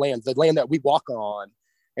own land, the land that we walk on.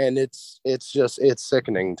 And it's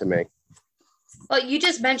sickening to me. Well, you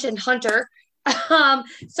just mentioned Hunter.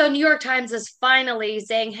 So New York Times is finally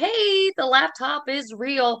saying, hey, the laptop is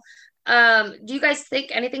real. Do you guys think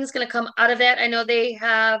anything's going to come out of that? I know they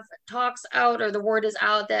have talks out, or the word is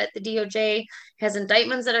out, that the DOJ has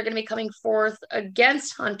indictments that are going to be coming forth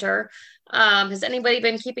against Hunter. Has anybody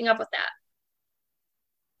been keeping up with that?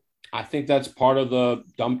 I think that's part of the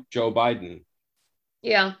dump Joe Biden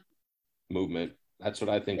movement. That's what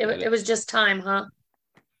I think. It was just time, huh?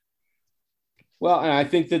 Well, and I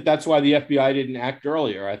think that's why the FBI didn't act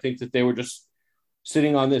earlier. I think that they were just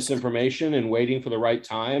sitting on this information and waiting for the right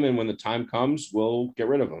time. And when the time comes, we'll get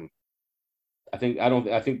rid of them. I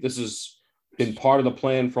think this has been part of the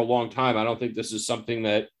plan for a long time. I don't think this is something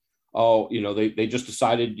that, they just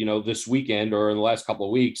decided, this weekend or in the last couple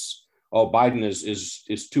of weeks, Biden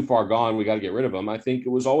is too far gone. We got to get rid of him. I think it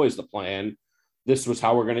was always the plan. This was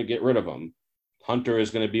how we're going to get rid of him. Hunter is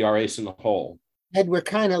going to be our ace in the hole. Ed, we're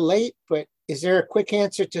kind of late, but is there a quick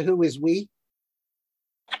answer to who is we?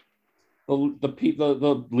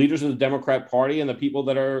 The leaders of the Democrat Party and the people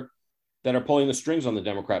that are pulling the strings on the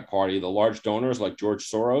Democrat Party, the large donors like George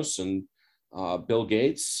Soros and Bill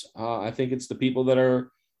Gates. I think it's the people that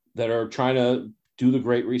are that are trying to do the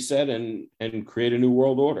Great Reset and create a new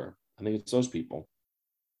world order. I think it's those people.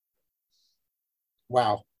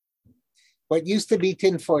 Wow. What used to be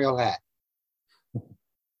tinfoil hat.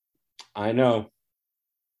 I know.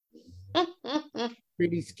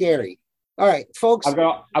 Pretty scary. All right, folks. I've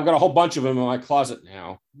got a whole bunch of them in my closet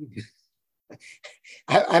now.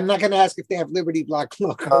 I'm not going to ask if they have Liberty Block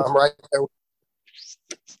logos. Right there.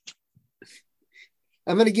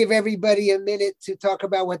 I'm going to give everybody a minute to talk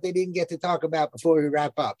about what they didn't get to talk about before we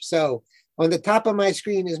wrap up. So on the top of my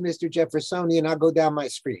screen is Mr. Jeffersonian. I'll go down my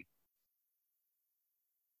screen.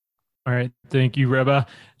 All right. Thank you, Reba.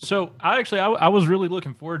 So I was really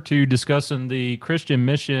looking forward to discussing the Christian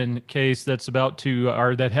mission case that's about to,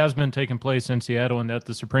 or that has been taking place in Seattle and that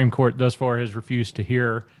the Supreme Court thus far has refused to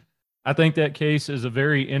hear. I think that case is a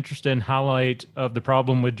very interesting highlight of the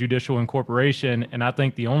problem with judicial incorporation. And I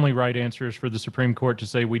think the only right answer is for the Supreme Court to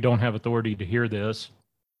say we don't have authority to hear this.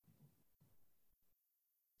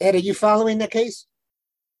 Ed, are you following the case?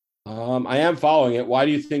 I am following it. Why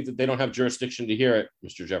do you think that they don't have jurisdiction to hear it,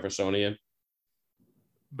 Mr. Jeffersonian?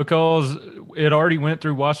 Because it already went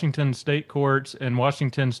through Washington state courts, and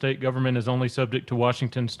Washington state government is only subject to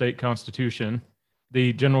Washington state constitution.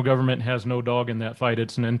 The general government has no dog in that fight.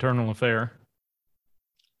 It's an internal affair.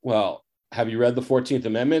 Well, have you read the 14th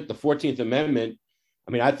Amendment? The 14th Amendment,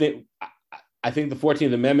 I mean, I think the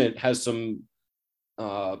 14th Amendment has some,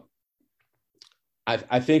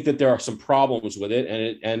 I think that there are some problems with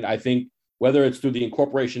it. And I think whether it's through the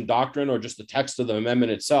incorporation doctrine or just the text of the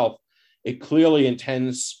amendment itself, it clearly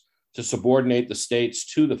intends to subordinate the states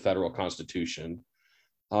to the federal constitution.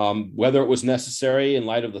 Whether it was necessary in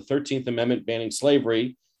light of the 13th Amendment banning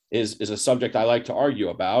slavery is a subject I like to argue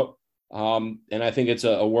about. And I think it's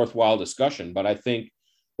a worthwhile discussion. But I think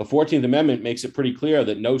the 14th Amendment makes it pretty clear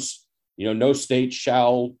that no state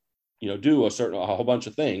shall, do a whole bunch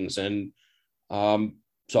of things. And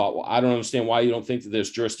so I don't understand why you don't think that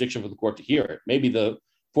there's jurisdiction for the court to hear it. Maybe the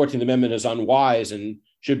 14th Amendment is unwise and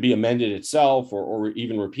should be amended itself or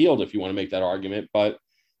even repealed if you want to make that argument. But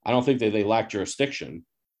I don't think that they lack jurisdiction.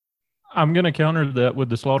 I'm going to counter that with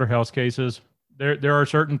the slaughterhouse cases. There are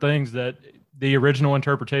certain things that the original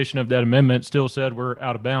interpretation of that amendment still said were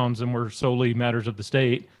out of bounds and were solely matters of the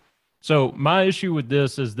state. So my issue with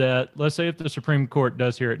this is that, let's say if the Supreme Court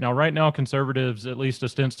does hear it. Now, right now, conservatives, at least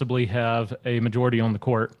ostensibly, have a majority on the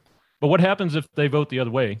court. But what happens if they vote the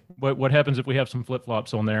other way? What happens if we have some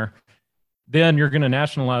flip-flops on there? Then you're going to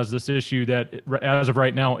nationalize this issue that, as of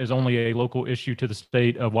right now, is only a local issue to the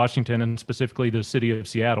state of Washington and specifically the city of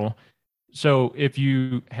Seattle. So if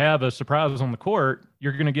you have a surprise on the court,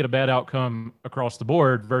 you're going to get a bad outcome across the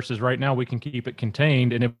board versus right now we can keep it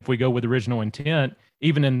contained. And if we go with original intent,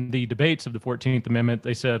 even in the debates of the 14th Amendment,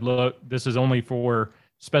 they said, look, this is only for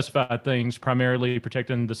specified things, primarily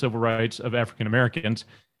protecting the civil rights of African Americans.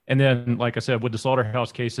 And then, like I said, with the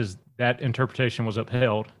slaughterhouse cases, that interpretation was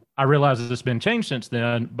upheld. I realize that it's been changed since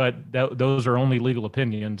then, but those are only legal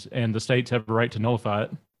opinions and the states have a right to nullify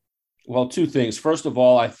it. Well, two things. First of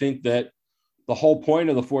all, I think that the whole point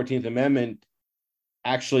of the 14th Amendment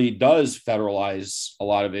actually does federalize a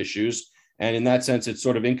lot of issues. And in that sense, it's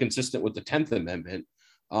sort of inconsistent with the 10th Amendment.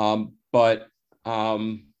 But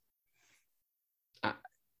I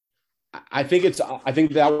think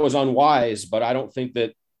that was unwise, but I don't think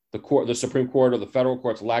that the Supreme Court or the federal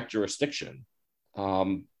courts lack jurisdiction.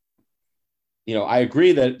 I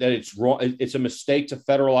agree that it's wrong. It's a mistake to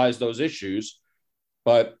federalize those issues,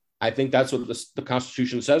 but I think that's what the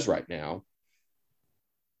Constitution says right now.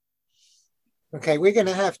 Okay, we're going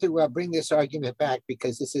to have to bring this argument back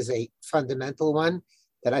because this is a fundamental one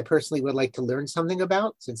that I personally would like to learn something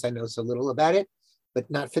about since I know so little about it, but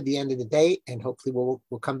not for the end of the day. And hopefully we'll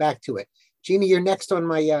come back to it. Jeannie, you're next on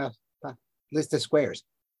my list of squares.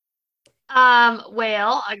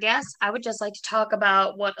 Well, I guess I would just like to talk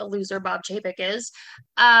about what a loser Bob Chapek is,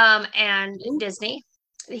 and Disney.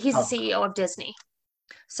 He's the CEO of Disney.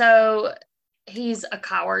 So he's a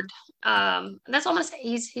coward. That's all I'm gonna say.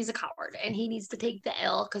 He's a coward and he needs to take the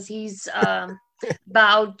L because he's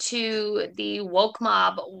bowed to the woke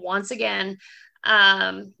mob once again.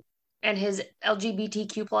 And his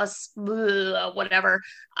LGBTQ plus whatever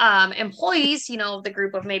employees, the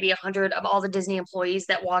group of maybe 100 of all the Disney employees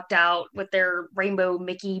that walked out with their rainbow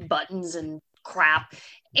Mickey buttons and crap.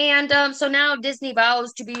 And so now Disney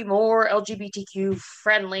vows to be more LGBTQ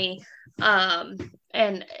friendly.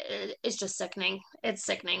 And it's just sickening. It's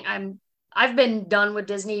sickening. I've been done with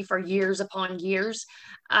Disney for years upon years,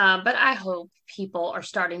 but I hope people are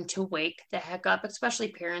starting to wake the heck up, especially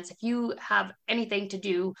parents. If you have anything to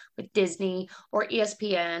do with Disney or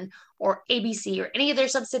ESPN or ABC or any of their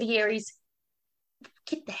subsidiaries,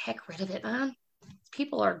 get the heck rid of it, man.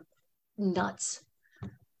 People are nuts.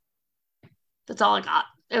 That's all I got.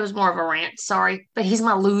 It was more of a rant. Sorry, but he's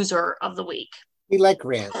my loser of the week. We like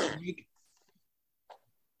rants.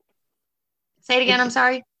 Say it again. I'm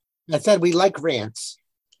sorry. I said we like rants.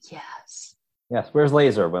 Yes. Yes. Where's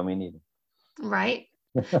Laser when we need him? Right.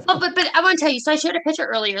 But I want to tell you. So I showed a picture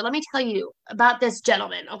earlier. Let me tell you about this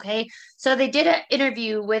gentleman. Okay. So they did an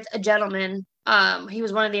interview with a gentleman. He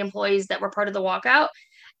was one of the employees that were part of the walkout,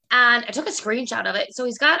 and I took a screenshot of it. So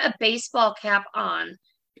he's got a baseball cap on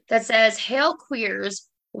that says "Hail Queers,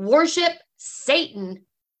 Worship Satan,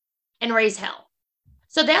 and Raise Hell."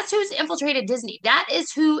 So that's who's infiltrated Disney. That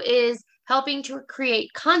is who is helping to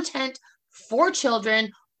create content for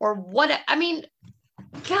children or what. I mean,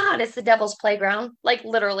 God, it's the devil's playground. Like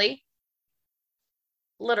literally.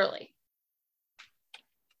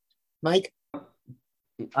 Mike?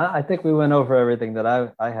 I think we went over everything that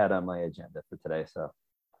I had on my agenda for today. So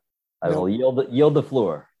I will yield the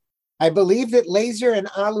floor. I believe that Laser and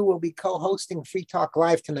Alu will be co-hosting Free Talk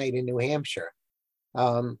Live tonight in New Hampshire.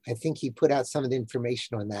 I think he put out some of the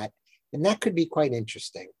information on that, and that could be quite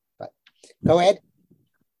interesting. But go ahead.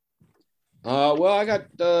 Well, I got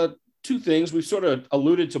two things. We've sort of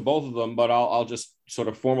alluded to both of them, but I'll just sort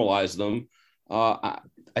of formalize them. I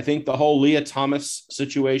think the whole Leah Thomas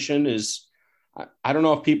situation is, I don't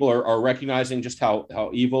know if people are recognizing just how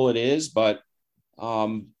evil it is, but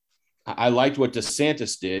I liked what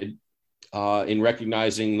DeSantis did in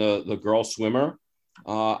recognizing the girl swimmer.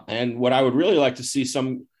 And what I would really like to see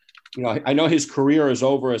I know his career is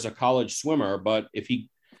over as a college swimmer, but if he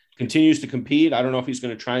continues to compete, I don't know if he's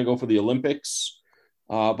going to try and go for the Olympics.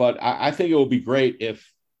 But I think it would be great if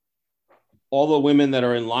all the women that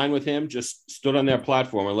are in line with him just stood on their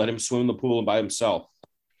platform and let him swim the pool by himself,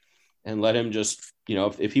 and let him just,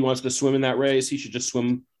 if he wants to swim in that race, he should just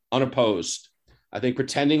swim unopposed. I think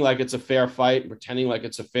pretending like it's a fair fight, pretending like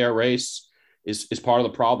it's a fair race is part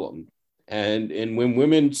of the problem. And when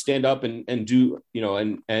women stand up and do,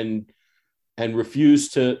 and refuse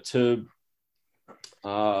to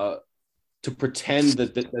pretend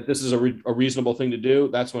that this is a reasonable thing to do,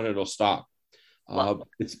 that's when it'll stop.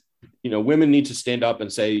 Women need to stand up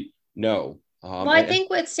and say no. I think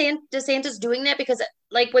with DeSantis doing that, because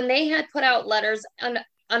like when they had put out letters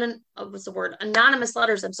anonymous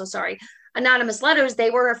letters. I'm so sorry. Anonymous letters.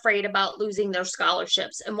 They were afraid about losing their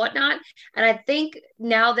scholarships and whatnot. And I think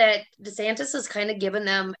now that DeSantis has kind of given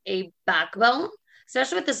them a backbone,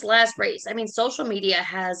 especially with this last race. I mean, social media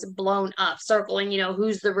has blown up, circling,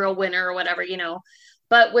 who's the real winner or whatever,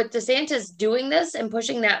 But with DeSantis doing this and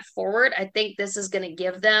pushing that forward, I think this is going to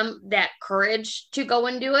give them that courage to go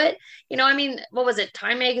and do it. What was it?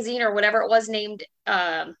 Time Magazine or whatever it was named.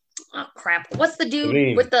 What's the dude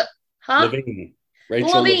Levine. with the, Levine.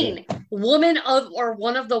 Rachel Levine.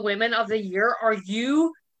 One of the women of the year. Are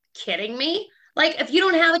you kidding me? Like, if you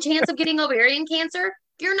don't have a chance of getting ovarian cancer,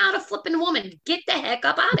 you're not a flipping woman. Get the heck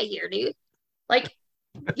up out of here, dude. Like,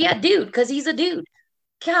 yeah, dude, because he's a dude.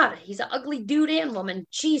 God, he's an ugly dude and woman.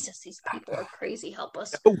 Jesus, these people are crazy. Help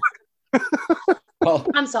us. Well,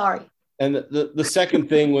 I'm sorry. And the second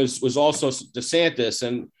thing was also DeSantis,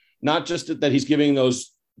 and not just that he's giving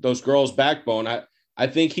those girls backbone. I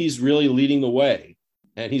think he's really leading the way,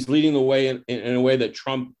 and he's leading the way in a way that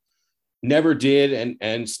Trump never did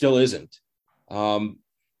and still isn't.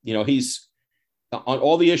 He's on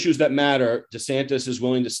all the issues that matter. DeSantis is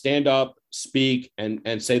willing to stand up, speak,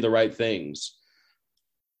 and say the right things.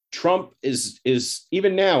 Trump is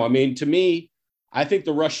even now. I mean, to me, I think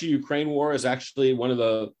the Russia-Ukraine war is actually one of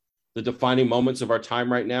the defining moments of our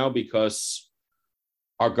time right now, because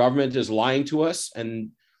our government is lying to us, and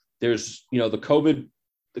there's, the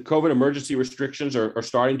COVID emergency restrictions are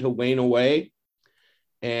starting to wane away,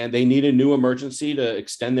 and they need a new emergency to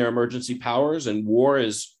extend their emergency powers. And war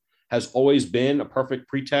has always been a perfect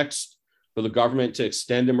pretext for the government to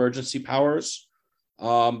extend emergency powers.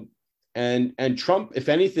 And Trump, if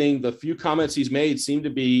anything, the few comments he's made seem to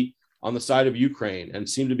be on the side of Ukraine and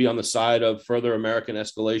seem to be on the side of further American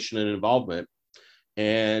escalation and involvement.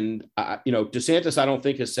 And, DeSantis, I don't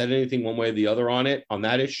think has said anything one way or the other on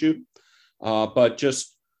that issue. But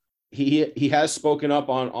just he has spoken up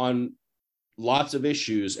on lots of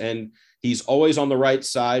issues, and he's always on the right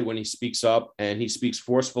side when he speaks up, and he speaks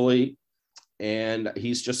forcefully. And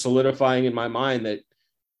he's just solidifying in my mind that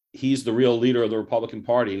he's the real leader of the Republican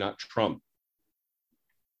Party, not Trump.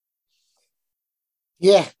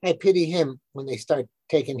 Yeah, I pity him when they start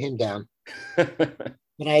taking him down.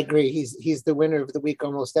 And I agree. He's the winner of the week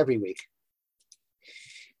almost every week.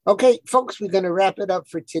 Okay, folks, we're going to wrap it up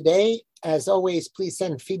for today. as always, please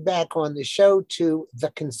send feedback on the show to the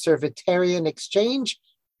Conservatarian Exchange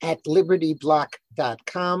at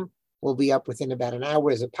libertyblock.com. We'll be up within about an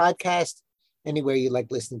hour as a podcast, anywhere you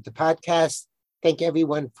like listening to podcasts. Thank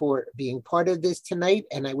everyone for being part of this tonight,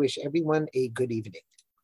 and I wish everyone a good evening.